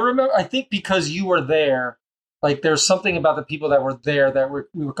I think because you were there, like there's something about the people that were there that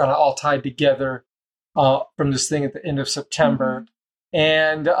we were kind of all tied together from this thing at the end of September.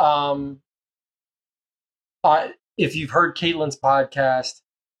 And if you've heard Caitlin's podcast,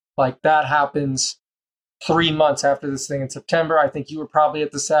 like that happens 3 months after this thing in September. I think you were probably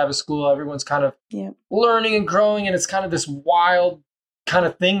at the Sabbath school. Everyone's kind of learning and growing, and it's kind of this wild kind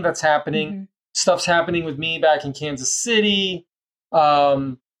of thing that's happening. Stuff's happening with me back in Kansas City.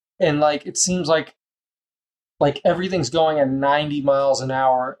 And like, it seems like everything's going at 90 miles an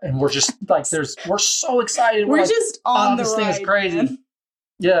hour, and we're just like, we're so excited. We're like, just on the this ride, thing is crazy. Man.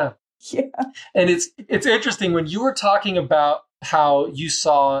 Yeah. And it's interesting when you were talking about how you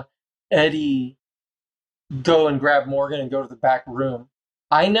saw Eddie go and grab Morgan and go to the back room.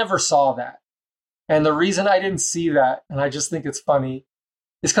 I never saw that. And the reason I didn't see that, and I just think it's funny,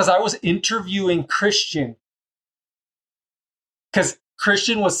 is because I was interviewing Christian. Because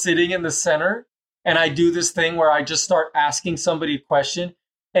Christian was sitting in the center, and I do this thing where I just start asking somebody a question,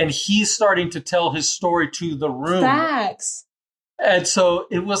 and he's starting to tell his story to the room. Facts. And so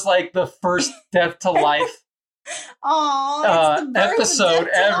it was like the first Death to Life episode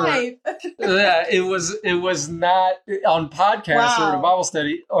ever. Yeah, it was not on podcast or a Bible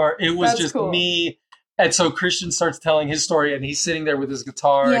study, or it was just cool. Me. And so Christian starts telling his story, and he's sitting there with his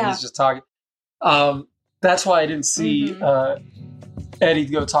guitar, and he's just talking. That's why I didn't see Eddie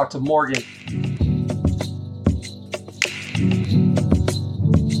go talk to Morgan.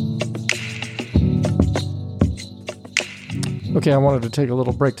 Okay, I wanted to take a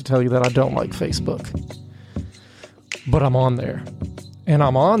little break to tell you that I don't like Facebook. But I'm on there. And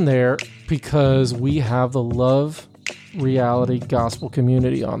I'm on there because we have the Love Reality Gospel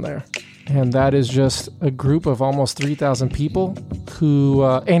community on there. And that is just a group of almost 3,000 people who,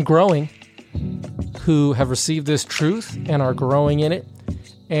 and growing, who have received this truth and are growing in it.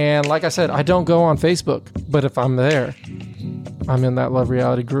 And like I said, I don't go on Facebook, but if I'm there, I'm in that Love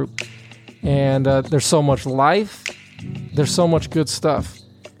Reality group. And there's so much life. There's so much good stuff.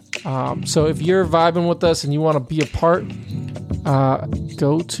 So if you're vibing with us and you want to be a part,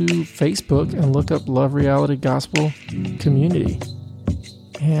 go to Facebook and look up Love Reality Gospel Community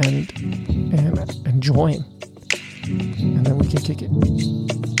and join. And then we can kick it.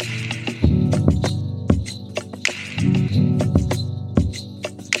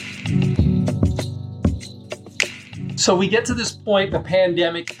 So we get to this point, the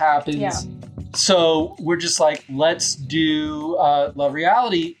pandemic happens. Yeah. So we're just like, let's do a Love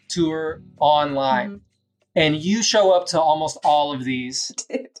Reality tour online. Mm-hmm. And you show up to almost all of these.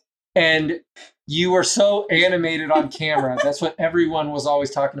 And you were so animated on camera. That's what everyone was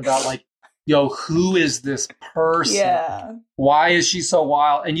always talking about. Like, yo, who is this person? Yeah. Why is she so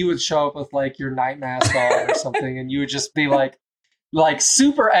wild? And you would show up with like your night mask on or something. And you would just be like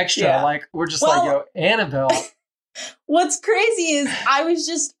super extra. Yeah. Like, we're just like, yo, Annabelle. What's crazy is I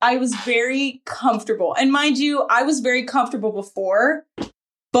was very comfortable. And mind you, I was very comfortable before.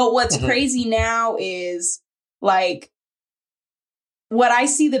 But what's crazy now is like what I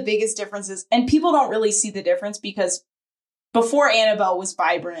see the biggest difference is, and people don't really see the difference because before Annabelle was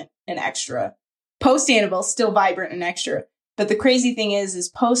vibrant and extra. Post Annabelle, still vibrant and extra. But the crazy thing is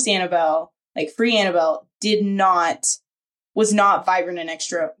post Annabelle, like free Annabelle, was not vibrant and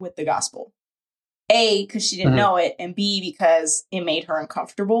extra with the gospel. A, because she didn't know it, and B, because it made her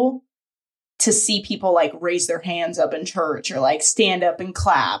uncomfortable to see people like raise their hands up in church or like stand up and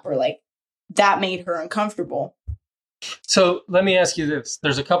clap, or like that made her uncomfortable. So let me ask you this.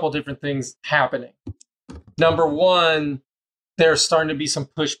 There's a couple different things happening. Number one, there's starting to be some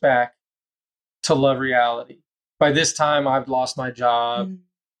pushback to Love Reality. By this time, I've lost my job.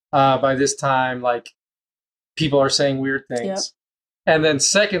 By this time, like, people are saying weird things. Yep. And then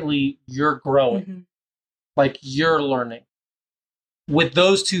secondly, you're growing. Like, you're learning. With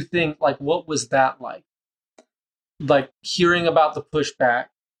those two things, like, what was that like? Like, hearing about the pushback,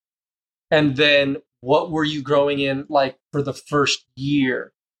 and then what were you growing in, like, for the first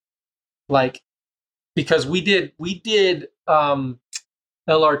year? Like, because we did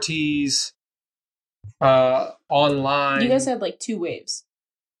LRTs online. You guys had like 2 waves.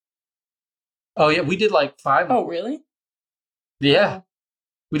 Oh yeah, we did like 5. Oh really? Yeah,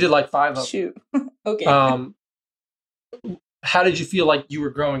 we did like 5 of them. Shoot. Okay. How did you feel like you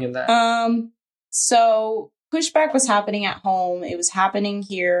were growing in that? So pushback was happening at home. It was happening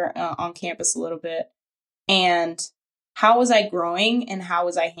here on campus a little bit. And how was I growing and how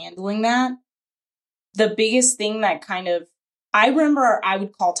was I handling that? The biggest thing that I remember I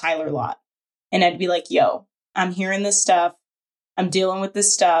would call Tyler a lot and I'd be like, yo, I'm hearing this stuff. I'm dealing with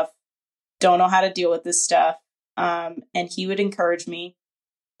this stuff. Don't know how to deal with this stuff. And he would encourage me.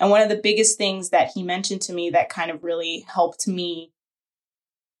 And one of the biggest things that he mentioned to me that kind of really helped me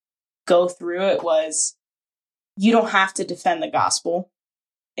go through it was, you don't have to defend the gospel.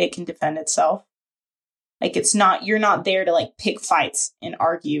 It can defend itself. Like, you're not there to like pick fights and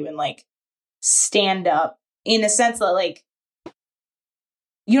argue and like stand up, in a sense that like,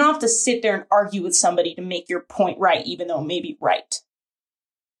 you don't have to sit there and argue with somebody to make your point right, even though it may be right.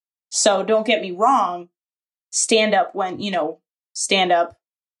 So don't get me wrong. Stand up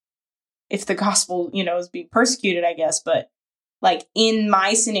if the gospel, is being persecuted, I guess. But like in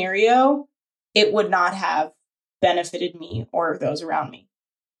my scenario, it would not have benefited me or those around me.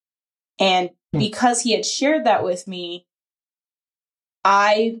 And because he had shared that with me,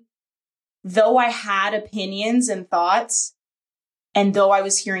 though I had opinions and thoughts, And though I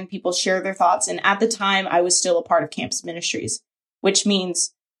was hearing people share their thoughts, and at the time I was still a part of campus ministries, which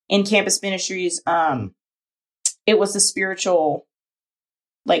means in campus ministries, it was a spiritual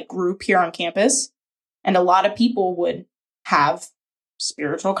like group here on campus. And a lot of people would have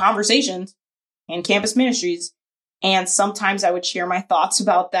spiritual conversations in campus ministries. And sometimes I would share my thoughts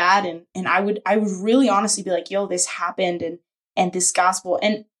about that. And I would really honestly be like, yo, this happened and this gospel.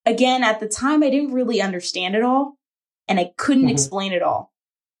 And again, at the time, I didn't really understand it all and I couldn't explain it all.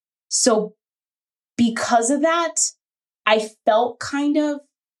 So because of that, I felt kind of,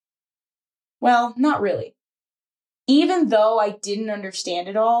 well, not really. Even though I didn't understand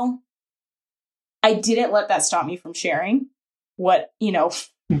it all, I didn't let that stop me from sharing what,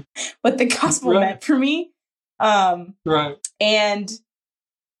 what the gospel meant for me. Right. And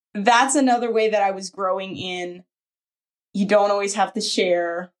that's another way that I was growing in. You don't always have to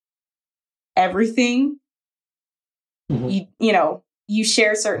share everything. You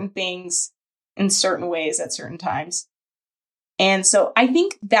share certain things in certain ways at certain times. And so I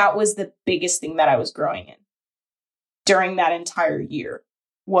think that was the biggest thing that I was growing in during that entire year,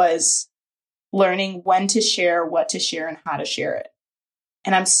 was learning when to share, what to share, and how to share it.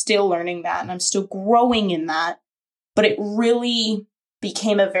 And I'm still learning that, and I'm still growing in that. But it really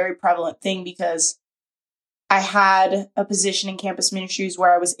became a very prevalent thing because I had a position in campus ministries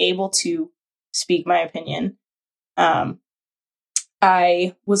where I was able to speak my opinion.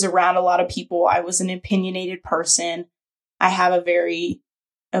 I was around a lot of people. I was an opinionated person. I have a very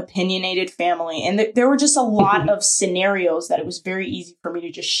opinionated family. And there were just a lot of scenarios that it was very easy for me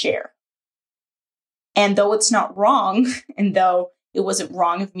to just share. And though it's not wrong, and though it wasn't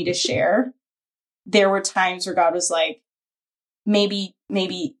wrong of me to share, there were times where God was like, maybe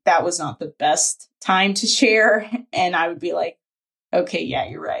that was not the best time to share. And I would be like, okay, yeah,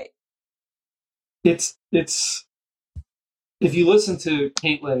 you're right. It's if you listen to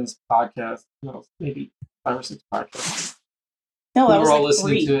Caitlin's podcast, maybe 5 or 6 podcasts. No, that we was were all like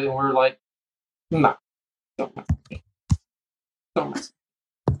listening 3. to it, and we're like, no, don't mess with me. Don't mess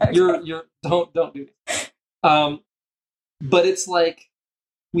with me. Okay. You're don't do this. But it's like,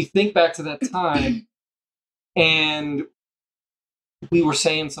 we think back to that time, and we were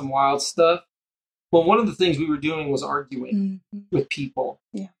saying some wild stuff. Well, one of the things we were doing was arguing with people.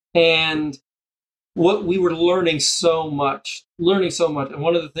 Yeah. And what we were learning so much. And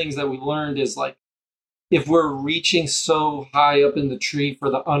one of the things that we learned is, like, if we're reaching so high up in the tree for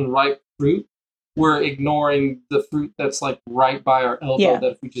the unripe fruit, we're ignoring the fruit that's like right by our elbow,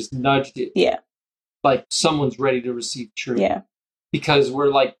 that if we just nudged it, like someone's ready to receive truth. Yeah. Because we're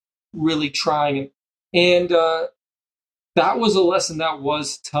like really trying. And that was a lesson that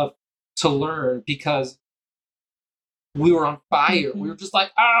was tough to learn because we were on fire. We were just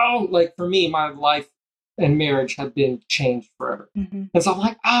like, oh, like for me, my life and marriage had been changed forever. And so I'm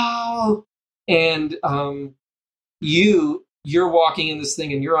like, oh, and you're walking in this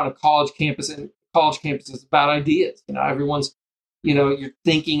thing and you're on a college campus, and college campus is about ideas. Everyone's, you're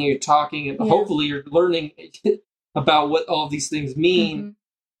thinking and you're talking, and hopefully you're learning about what all these things mean.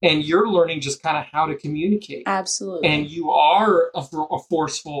 And you're learning just kind of how to communicate. Absolutely. And you are a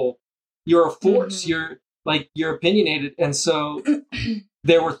forceful, you're a force, you're opinionated. And so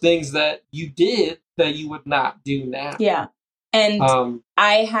there were things that you did that you would not do now. Yeah. And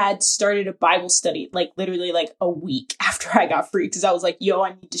I had started a Bible study, like literally like a week after I got free, because I was like, yo,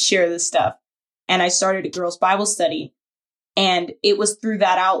 I need to share this stuff. And I started a girls' Bible study. And it was through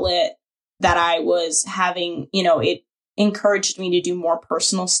that outlet that I was having, it encouraged me to do more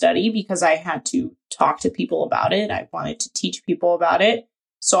personal study because I had to talk to people about it. I wanted to teach people about it.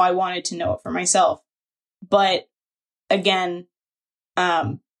 So I wanted to know it for myself. But again,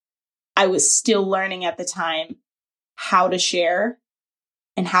 I was still learning at the time how to share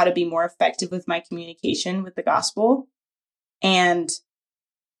and how to be more effective with my communication with the gospel. And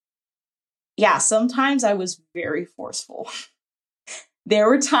yeah, sometimes I was very forceful. There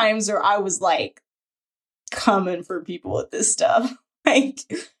were times where I was like coming for people with this stuff.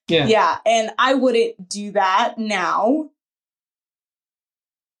 Yeah. And I wouldn't do that now.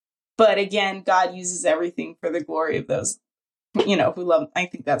 But again, God uses everything for the glory of those, who love. I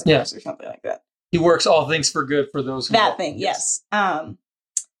think that's verse or something like that. He works all things for good for those who that thing. Yes.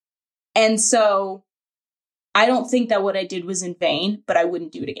 And so I don't think that what I did was in vain, but I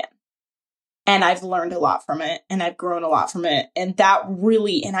wouldn't do it again. And I've learned a lot from it, and I've grown a lot from it. And that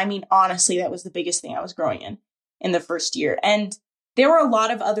really, and I mean, honestly, that was the biggest thing I was growing in the first year. And there were a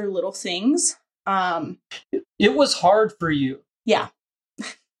lot of other little things. It was hard for you. Yeah.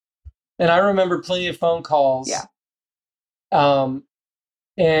 And I remember plenty of phone calls. Yeah.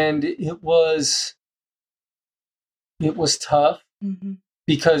 And it was tough. Mm-hmm.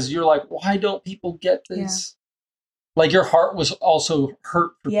 because you're like, why don't people get this? Like your heart was also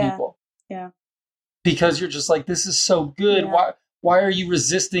hurt for people. Yeah. Because you're just like, this is so good. Why are you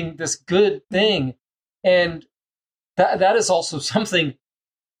resisting this good thing? And that is also something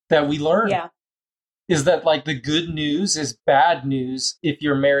that we learn. Yeah. Is that like the good news is bad news if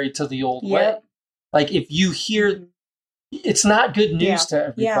you're married to the old way. Like if you hear, it's not good news to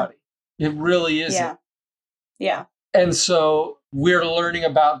everybody. It really isn't. Yeah. And so we're learning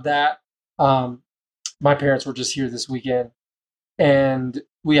about that. My parents were just here this weekend and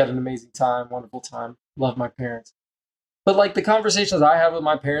we had an amazing time, wonderful time. Love my parents. But like the conversations I had with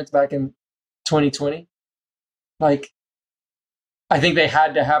my parents back in 2020, like I think they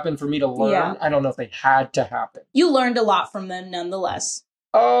had to happen for me to learn. Yeah. I don't know if they had to happen. You learned a lot from them nonetheless.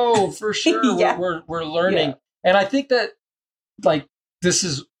 Oh, for sure. Yeah. We're learning. Yeah. And I think that like this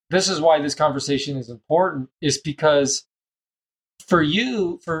is why this conversation is important, is because for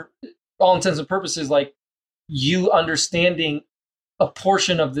you, for all intents and purposes, like you understanding a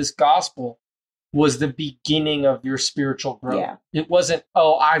portion of this gospel was the beginning of your spiritual growth. Yeah. It wasn't,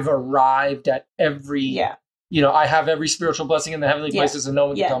 oh, I've arrived at every, I have every spiritual blessing in the heavenly places and no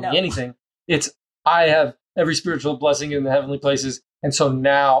one can tell me anything. It's, I have every spiritual blessing in the heavenly places. And so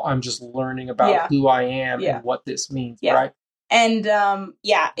now I'm just learning about who I am and what this means. Right. And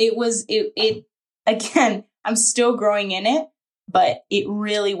it again, I'm still growing in it, but it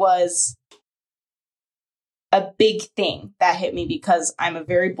really was a big thing that hit me because I'm a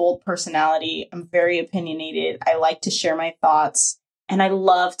very bold personality. I'm very opinionated. I like to share my thoughts and I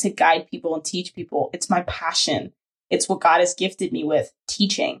love to guide people and teach people. It's my passion. It's what God has gifted me with,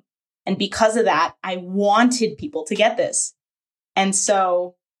 teaching. And because of that, I wanted people to get this. And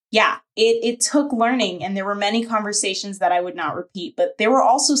so, it took learning, and there were many conversations that I would not repeat, but there were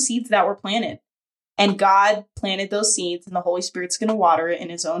also seeds that were planted, and God planted those seeds and the Holy Spirit's going to water it in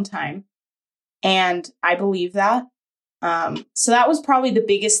his own time. And I believe that. So that was probably the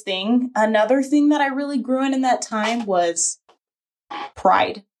biggest thing. Another thing that I really grew in that time was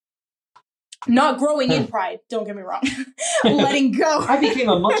pride. Not growing in pride, don't get me wrong. Letting go. I became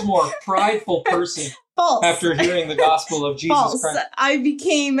a much more prideful person. False. After hearing the gospel of Jesus Christ. I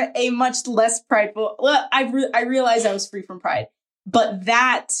became a much less prideful. Well, I realized I was free from pride. But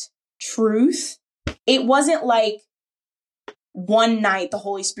that truth, it wasn't like one night the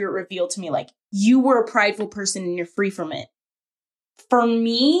Holy Spirit revealed to me, like, you were a prideful person and you're free from it. For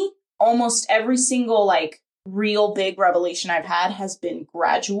me, almost every single, like, real big revelation I've had has been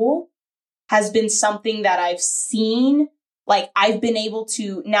gradual, has been something that I've seen. Like, I've been able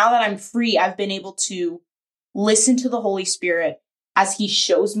to, now that I'm free, I've been able to listen to the Holy Spirit as he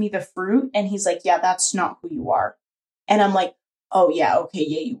shows me the fruit. And he's like, yeah, that's not who you are. And I'm like, oh, yeah, okay,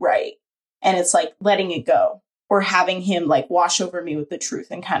 yeah, you're right. And it's like letting it go, or having him like wash over me with the truth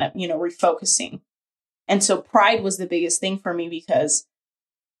and kind of, refocusing. And so pride was the biggest thing for me because,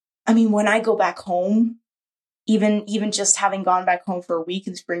 I mean, when I go back home, even just having gone back home for a week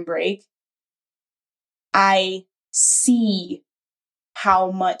in spring break, I see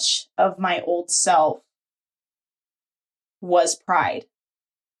how much of my old self was pride.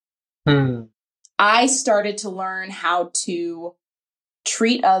 I started to learn how to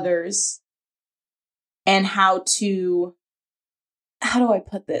treat others and how do I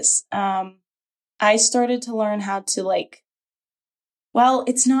put this? I started to learn how to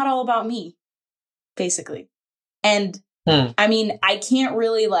it's not all about me, basically. And I mean, I can't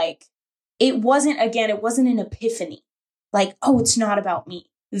really it wasn't an epiphany. Like, oh, it's not about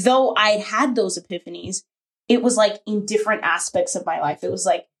me. Though I'd had those epiphanies, it was like in different aspects of my life. It was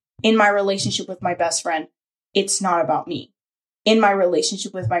like in my relationship with my best friend, it's not about me. In my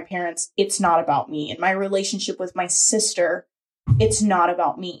relationship with my parents, it's not about me. In my relationship with my sister, it's not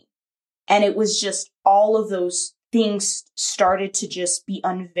about me. And it was just all of those things started to just be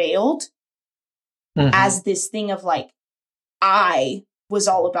unveiled as this thing of I was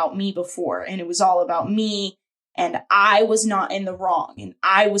all about me before, and it was all about me. And I was not in the wrong, and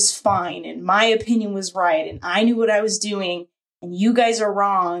I was fine, and my opinion was right, and I knew what I was doing, and you guys are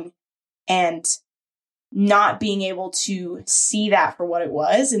wrong, and not being able to see that for what it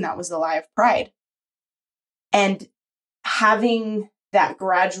was, and that was the lie of pride. And having that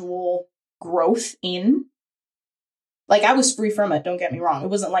gradual growth in, I was free from it, don't get me wrong. It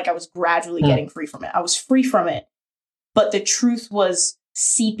wasn't like I was gradually getting free from it. I was free from it, but the truth was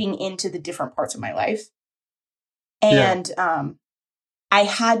seeping into the different parts of my life. And I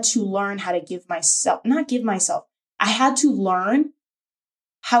had to learn how to I had to learn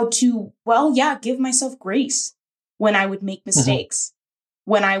how to, give myself grace when I would make mistakes,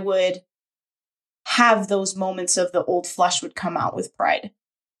 when I would have those moments of the old flesh would come out with pride.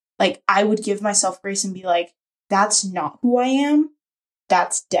 Like, I would give myself grace and be like, that's not who I am.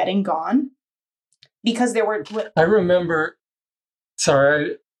 That's dead and gone. Because there were... I remember...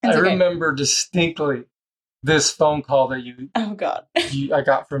 Sorry. It's I okay. remember distinctly this phone call that Oh, God. I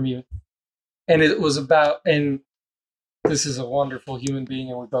got from you. And it was about... And this is a wonderful human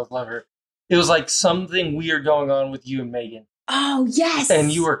being and we both love her. It was like something weird going on with you and Megan. Oh, yes.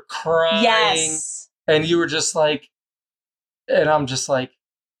 And you were crying. Yes. And you were just like... And I'm just like,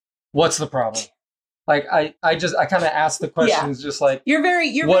 what's the problem? Like, I kind of asked the questions just like... You're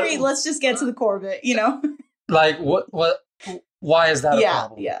very, let's just get to the core of it, you know? Like, why is that a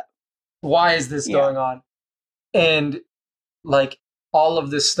problem? Yeah. Why is this going on? And like all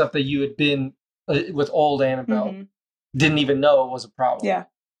of this stuff that you had been with old Annabelle didn't even know it was a problem. Yeah.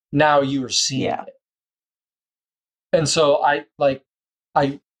 Now you were seeing it. And so I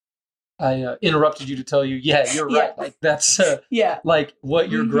interrupted you to tell you, yeah, you're right. Like that's like what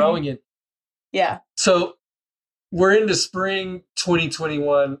you're growing in. Yeah. So we're into spring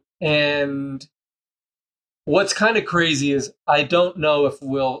 2021, and what's kind of crazy is I don't know if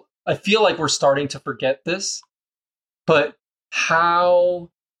I feel like we're starting to forget this, but how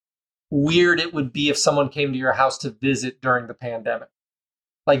weird it would be if someone came to your house to visit during the pandemic.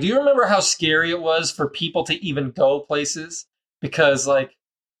 Like, do you remember how scary it was for people to even go places? Because, like,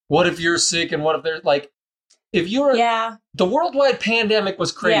 what if you're sick and what if they're like, if you're, the worldwide pandemic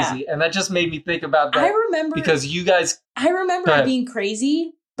was crazy. And that just made me think about that. I remember. Because you guys. I remember it being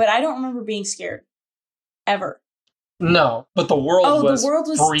crazy, but I don't remember being scared. Ever. No, but the world was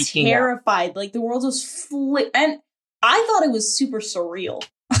freaking terrified. out. Like, the world was and I thought it was super surreal.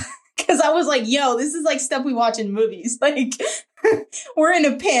 Because I was like, yo, this is like stuff we watch in movies. Like, we're in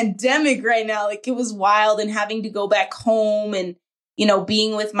a pandemic right now. Like, it was wild, and having to go back home and, you know,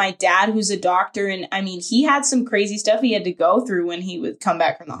 being with my dad, who's a doctor. And I mean, he had some crazy stuff he had to go through when he would come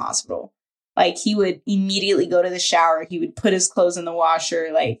back from the hospital. Like, he would immediately go to the shower. He would put his clothes in the washer.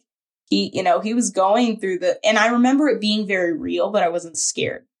 Like, he was going through and I remember it being very real, but I wasn't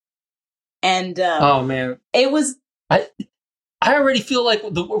scared. And, oh man, it was, I already feel like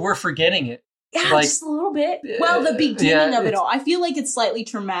we're forgetting it. Yeah, like, just a little bit. Well, the beginning of it all. I feel like it's slightly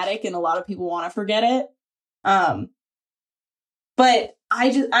traumatic and a lot of people want to forget it. But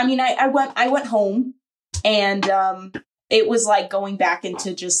I went home, and it was like going back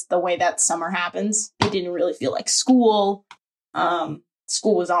into just the way that summer happens. It didn't really feel like school.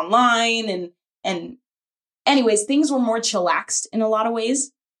 School was online, and anyways, things were more chillaxed in a lot of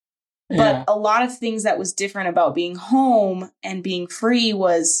ways. But a lot of things that was different about being home and being free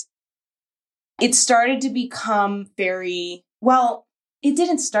was it started to become very, well, it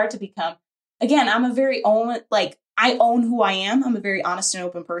didn't start to become, again, I'm a very I own who I am. I'm a very honest and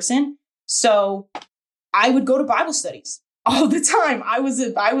open person. So I would go to Bible studies all the time. I was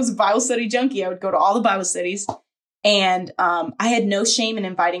a Bible study junkie. I would go to all the Bible studies. And I had no shame in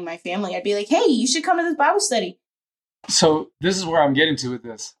inviting my family. I'd be like, hey, you should come to this Bible study. So this is where I'm getting to with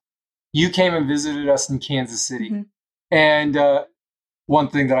this. You came and visited us in Kansas City. And one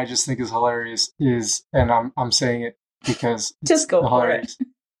thing that I just think is hilarious is, and I'm saying it because just go for it.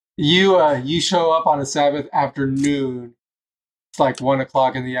 You show up on a Sabbath afternoon. It's like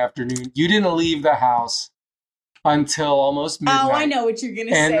 1:00 in the afternoon. You didn't leave the house until almost midnight. Oh, I know what you're going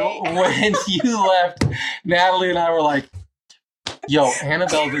to say. And when you left, Natalie and I were like, yo,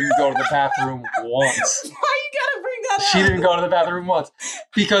 Annabelle didn't go to the bathroom once. Why you got to bring that up? She didn't go to the bathroom once.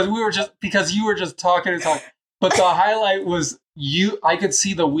 Because you were just talking and talking. But the highlight was I could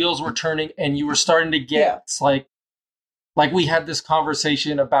see the wheels were turning and you were starting to get like we had this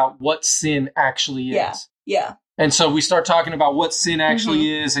conversation about what sin actually is. Yeah. And so we start talking about what sin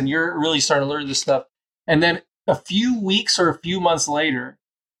actually is, and you're really starting to learn this stuff. And then a few weeks or a few months later,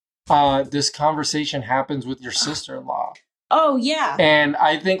 this conversation happens with your sister-in-law. Oh, yeah. And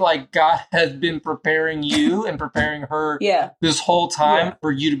I think like God has been preparing you and preparing her this whole time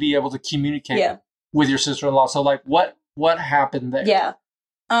for you to be able to communicate with your sister-in-law. So like what happened there? Yeah.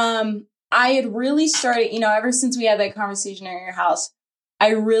 I had really started, ever since we had that conversation at your house, I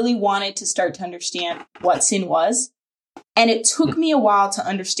really wanted to start to understand what sin was. And it took me a while to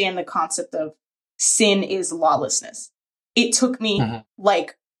understand the concept of sin is lawlessness. It took me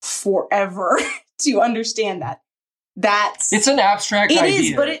like forever to understand that. It's an abstract idea. It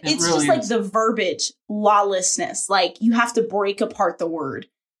is, but it's really just like the verbiage, lawlessness. Like you have to break apart the word.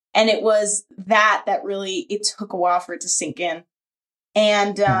 And it was that really, it took a while for it to sink in.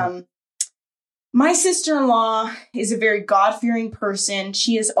 And my sister-in-law is a very God-fearing person.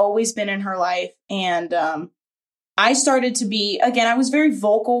 She has always been in her life. And I started to be, again, I was very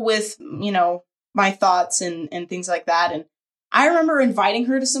vocal with, my thoughts and things like that. And I remember inviting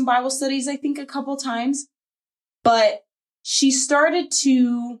her to some Bible studies, I think a couple times, but she started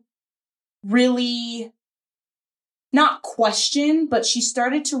to really not question, but she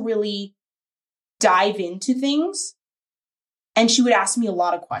started to really dive into things. And she would ask me a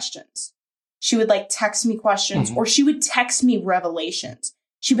lot of questions. She would like text me questions, or she would text me revelations.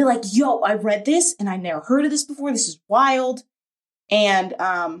 She'd be like, yo, I read this and I never heard of this before. This is wild. And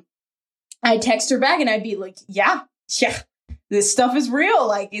I'd text her back and I'd be like, yeah, this stuff is real.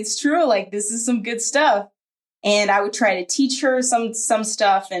 Like, it's true. Like, this is some good stuff. And I would try to teach her some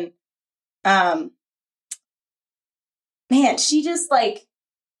stuff. And man, she just like,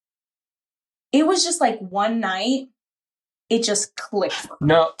 it was just like one night, it just clicked for her.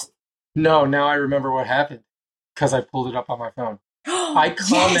 No, now I remember what happened because I pulled it up on my phone. I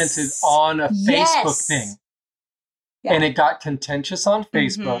commented on a Facebook thing and it got contentious on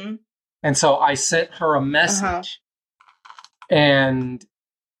Facebook. And so I sent her a message and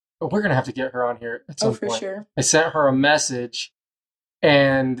we're going to have to get her on here at some point. Sure. I sent her a message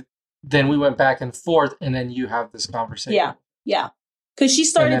and then we went back and forth and then you have this conversation. Yeah. Because she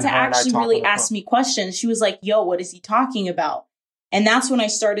started to actually really ask me questions. She was like, yo, what is he talking about? And that's when I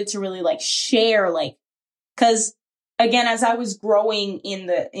started to really like share, like, because again, as I was growing in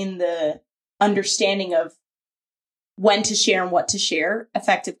the understanding of when to share and what to share,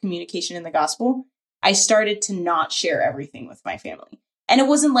 effective communication in the gospel, I started to not share everything with my family. And it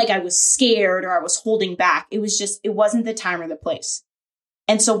wasn't like I was scared or I was holding back. It was just, it wasn't the time or the place.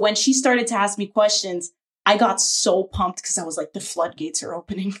 And so when she started to ask me questions, I got so pumped because I was like, the floodgates are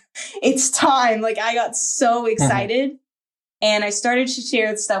opening. It's time. Like, I got so excited. And I started to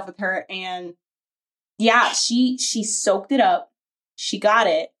share stuff with her. And yeah, she soaked it up. She got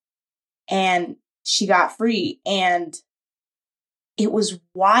it. And she got free. And it was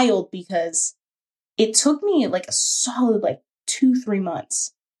wild because it took me like a solid like 2-3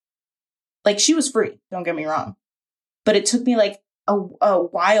 months. Like, she was free, don't get me wrong. But it took me like a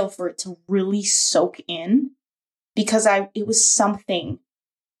while for it to really soak in because it was something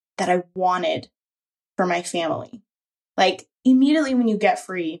that I wanted for my family. Like, immediately when you get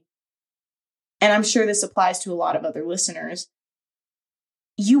free, and I'm sure this applies to a lot of other listeners,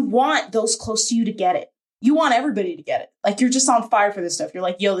 you want those close to you to get it. You want everybody to get it. Like, you're just on fire for this stuff. You're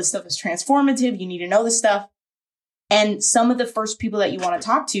like, yo, this stuff is transformative. You need to know this stuff. And some of the first people that you want to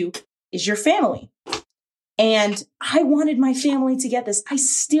talk to is your family. And I wanted my family to get this. I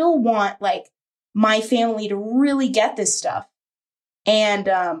still want like my family to really get this stuff. And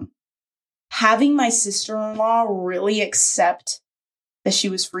having my sister-in-law really accept that she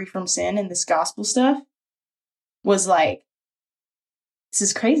was free from sin and this gospel stuff was like, this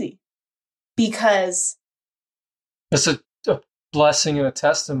is crazy. Because it's a blessing and a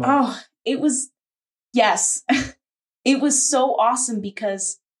testimony. Oh, it was, yes. It was so awesome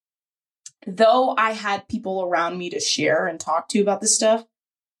because though I had people around me to share and talk to about this stuff,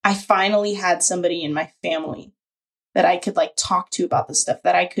 I finally had somebody in my family that I could like talk to about this stuff,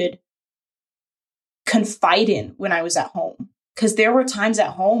 that I could confide in when I was at home. Because there were times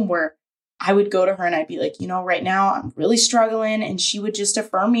at home where I would go to her and I'd be like, you know, right now I'm really struggling. And she would just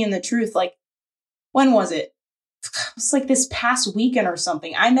affirm me in the truth. Like, when was it? It was like this past weekend or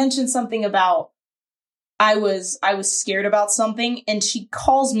something. I mentioned something about I was scared about something, and she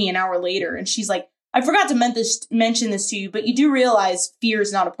calls me an hour later and she's like, I forgot to mention this to you, but you do realize fear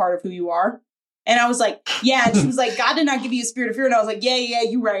is not a part of who you are. And I was like, yeah. And she was like, God did not give you a spirit of fear. And I was like, yeah,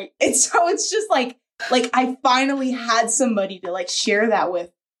 you're right. And so it's just like I finally had somebody to like share that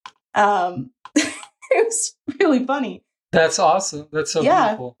with. It was really funny. That's awesome. That's so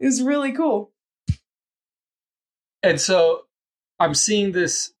beautiful. It was really cool. And so I'm seeing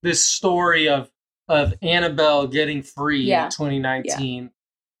this story of Annabelle getting free in 2019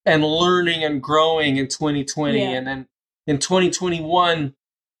 and learning and growing in 2020. And then in 2021,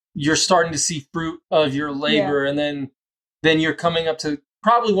 you're starting to see fruit of your labor. And then you're coming up to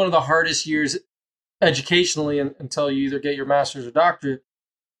probably one of the hardest years educationally until you either get your master's or doctorate.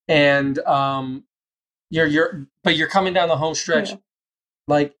 And you're coming down the home stretch.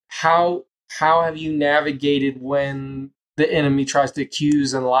 Like, how have you navigated when the enemy tries to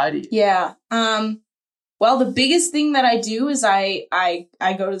accuse and lie to you? Yeah. Well, the biggest thing that I do is I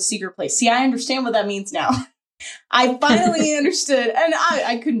go to the secret place. See, I understand what that means now. I finally understood. And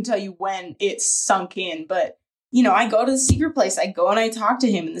I couldn't tell you when it sunk in, but you know, I go to the secret place. I go and I talk to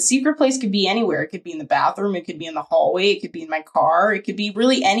him, and the secret place could be anywhere. It could be in the bathroom. It could be in the hallway. It could be in my car. It could be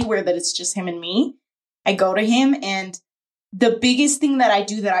really anywhere that it's just him and me. I go to him, and the biggest thing that I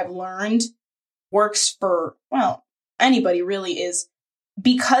do that I've learned works for, well, anybody really is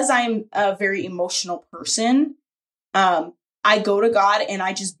because I'm a very emotional person, I go to God and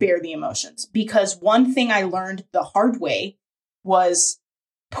I just bear the emotions, because one thing I learned the hard way was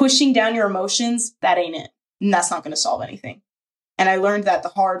pushing down your emotions. That ain't it. And that's not going to solve anything. And I learned that the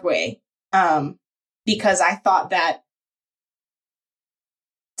hard way, because I thought that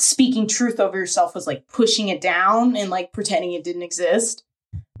speaking truth over yourself was like pushing it down and like pretending it didn't exist.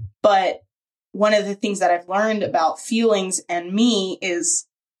 But one of the things that I've learned about feelings and me is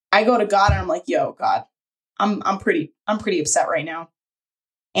I go to God and I'm like, yo, God, I'm pretty upset right now.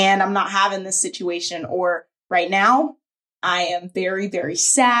 And I'm not having this situation. Or right now I am very, very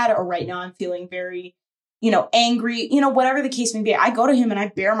sad. Or right now I'm feeling very, angry, whatever the case may be. I go to him and I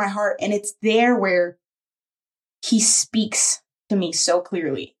bare my heart, and it's there where he speaks to me so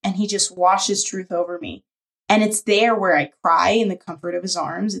clearly and he just washes truth over me. And it's there where I cry in the comfort of his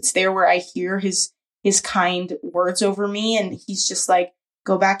arms. It's there where I hear his kind words over me. And he's just like,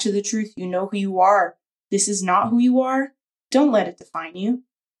 go back to the truth. You know who you are. This is not who you are. Don't let it define you.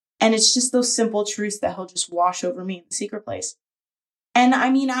 And it's just those simple truths that he'll just wash over me in the secret place. And I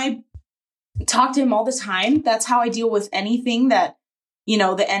mean, I talk to him all the time. That's how I deal with anything that,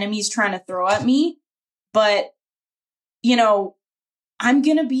 the enemy's trying to throw at me. But, I'm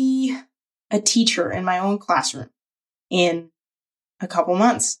going to be a teacher in my own classroom in a couple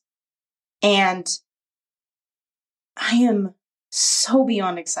months. And I am so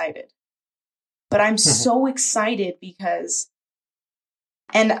beyond excited. But I'm so excited because,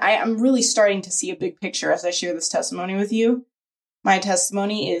 and I'm really starting to see a big picture as I share this testimony with you. My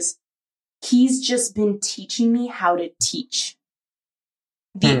testimony is he's just been teaching me how to teach.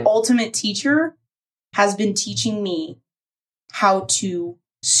 The ultimate teacher has been teaching me how to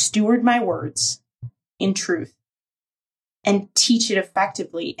steward my words in truth and teach it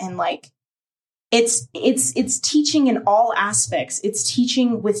effectively. And like, it's teaching in all aspects. It's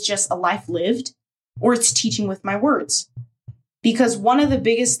teaching with just a life lived, or it's teaching with my words. Because one of the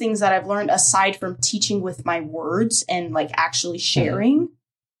biggest things that I've learned, aside from teaching with my words and like actually sharing,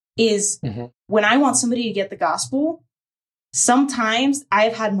 is when I want somebody to get the gospel, sometimes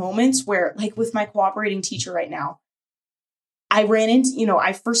I've had moments where, like with my cooperating teacher right now, I ran into,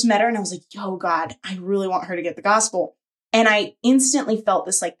 I first met her and I was like, yo, God, I really want her to get the gospel. And I instantly felt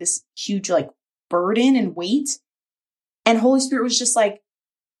this huge like burden and weight. And Holy Spirit was just like,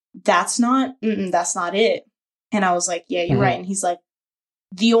 that's not it. And I was like, yeah, you're right. And he's like,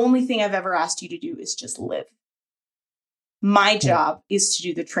 the only thing I've ever asked you to do is just live. My job is to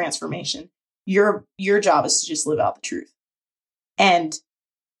do the transformation. Your job is to just live out the truth. And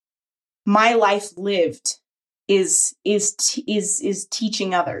my life lived is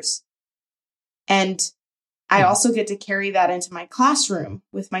teaching others. And I also get to carry that into my classroom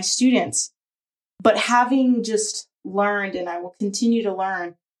with my students. But having just learned, and I will continue to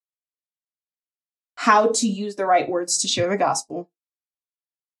learn, how to use the right words to share the gospel,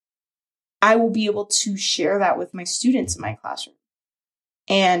 I will be able to share that with my students in my classroom.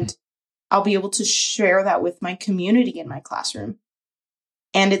 And I'll be able to share that with my community in my classroom.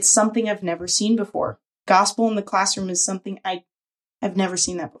 And it's something I've never seen before. Gospel in the classroom is something I've never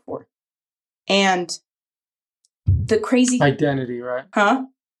seen that before. And the crazy identity, right? Huh?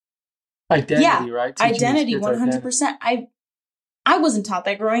 Identity, right? Teaching identity, 100%. I wasn't taught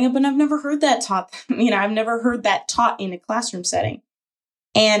that growing up, and I've never heard that taught. I've never heard that taught in a classroom setting.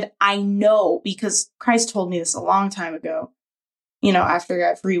 And I know, because Christ told me this a long time ago, after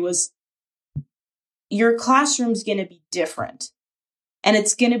I got free, was your classroom's going to be different. And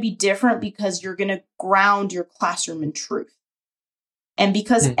it's going to be different because you're going to ground your classroom in truth. And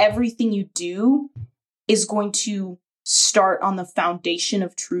because everything you do is going to start on the foundation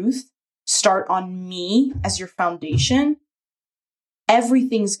of truth, start on me as your foundation,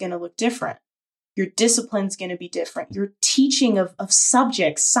 everything's going to look different. Your discipline's going to be different. Your teaching of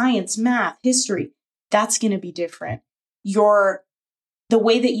subjects, science, math, history, that's going to be different. The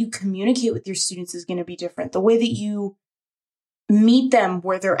way that you communicate with your students is going to be different. The way that you meet them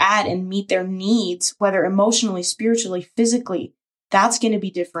where they're at and meet their needs, whether emotionally, spiritually, physically, that's going to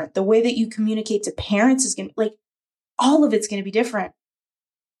be different. The way that you communicate to parents is going to, all of it's going to be different,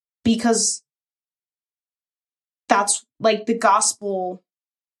 because that's the gospel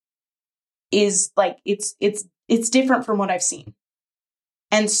is it's different from what I've seen.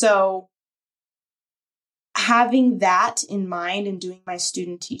 And so having that in mind and doing my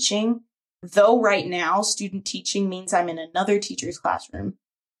student teaching, though right now student teaching means I'm in another teacher's classroom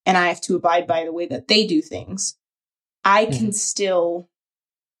and I have to abide by the way that they do things, I can still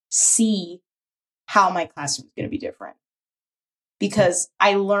see how my classroom is going to be different, because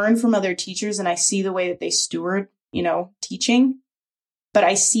I learn from other teachers and I see the way that they steward, teaching. but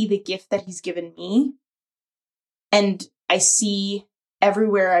I see the gift that he's given me. And I see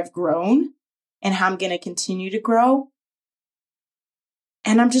everywhere I've grown and how I'm going to continue to grow.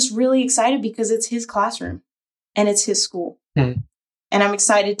 And I'm just really excited because it's his classroom and it's his school. And I'm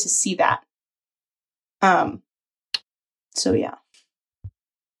excited to see that. So yeah.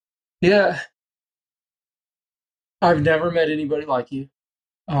 Yeah. I've never met anybody like you.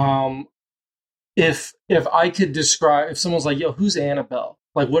 If I could describe, if someone's like, yo, who's Annabelle?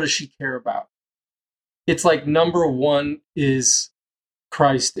 Like, what does she care about? It's like, number one is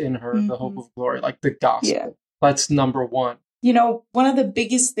Christ in her, the hope of glory, like the gospel. Yeah. That's number one. You know, one of the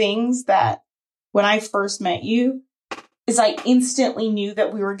biggest things that when I first met you is I instantly knew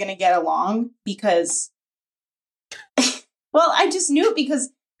that we were going to get along because, well, I just knew it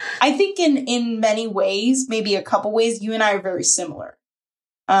because I think in many ways, maybe a couple ways, you and I are very similar.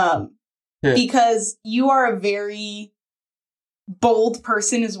 Because you are a very bold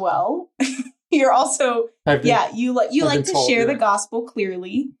person as well. You're also, you like to share the gospel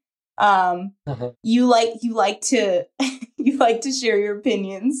clearly. You like to share your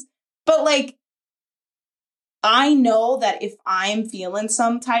opinions, but like, I know that if I'm feeling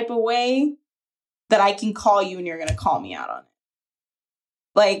some type of way, that I can call you and you're going to call me out on it.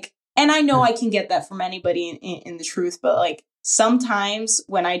 Like, and I know I can get that from anybody in the truth, but like sometimes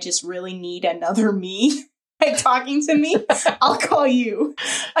when I just really need another me like talking to me, I'll call you.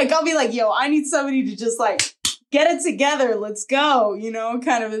 Like, I'll be like, yo, I need somebody to just like get it together. Let's go, you know,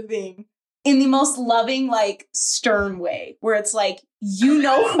 kind of a thing. In the most loving, like stern way where it's like, you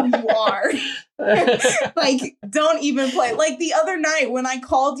know who you are. Like, don't even play. Like the other night when I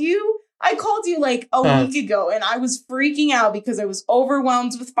called you like a week ago and I was freaking out because I was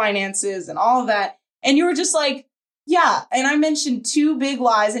overwhelmed with finances and all of that. And you were just like, yeah. And I mentioned 2 big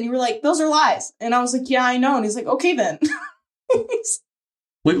lies and you were like, those are lies. And I was like, yeah, I know. And he's like, okay, then.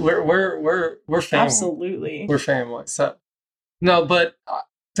 We're family. Absolutely. We're family. So no, but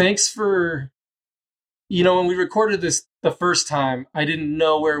thanks for, you know, when we recorded this the first time, I didn't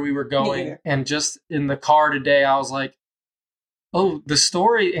know where we were going. And just in the car today, I was like, oh, the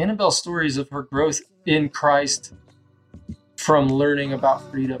story, Annabelle's stories of her growth in Christ from learning about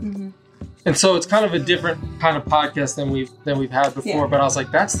freedom. And so it's kind of a different kind of podcast than we've had before. But I was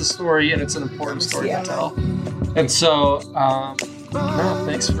like, that's the story, and it's an important story to tell. And so,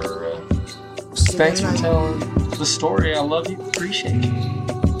 thanks for telling the story. I love you. Appreciate you.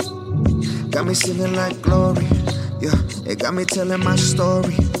 Got me singing like glory. Yeah, it got me telling my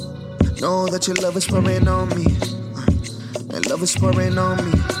story. Know that your love is pouring on me. And love is pouring on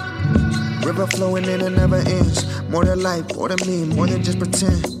me. River flowing in and never ends. More than life, more than me, more than just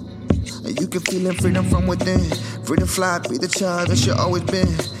pretend. And you can feel freedom from within. Freedom fly, be the child that you always been.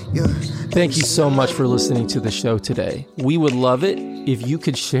 Yeah. Thank you so much for listening to the show today. We would love it if you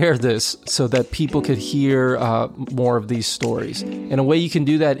could share this so that people could hear more of these stories. And a way you can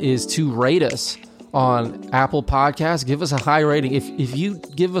do that is to rate us on Apple Podcasts. Give us a high rating. If you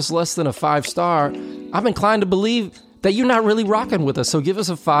give us less than a 5-star, I'm inclined to believe that you're not really rocking with us. So give us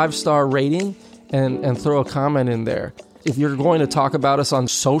a 5-star rating and throw a comment in there. If you're going to talk about us on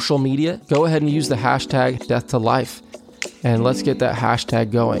social media, go ahead and use the hashtag #DeathToLife. And let's get that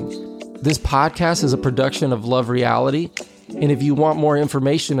hashtag going. This podcast is a production of Love Reality. And if you want more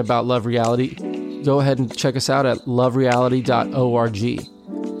information about Love Reality, go ahead and check us out at lovereality.org.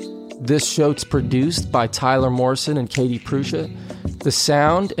 This show's produced by Tyler Morrison and Katie Prusha. The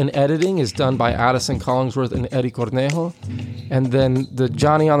sound and editing is done by Addison Collingsworth and Eddie Cornejo. And then the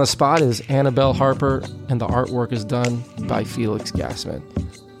Johnny on the Spot is Annabelle Harper, and the artwork is done by Felix Gassman.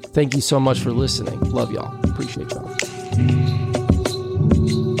 Thank you so much for listening. Love y'all. Appreciate y'all.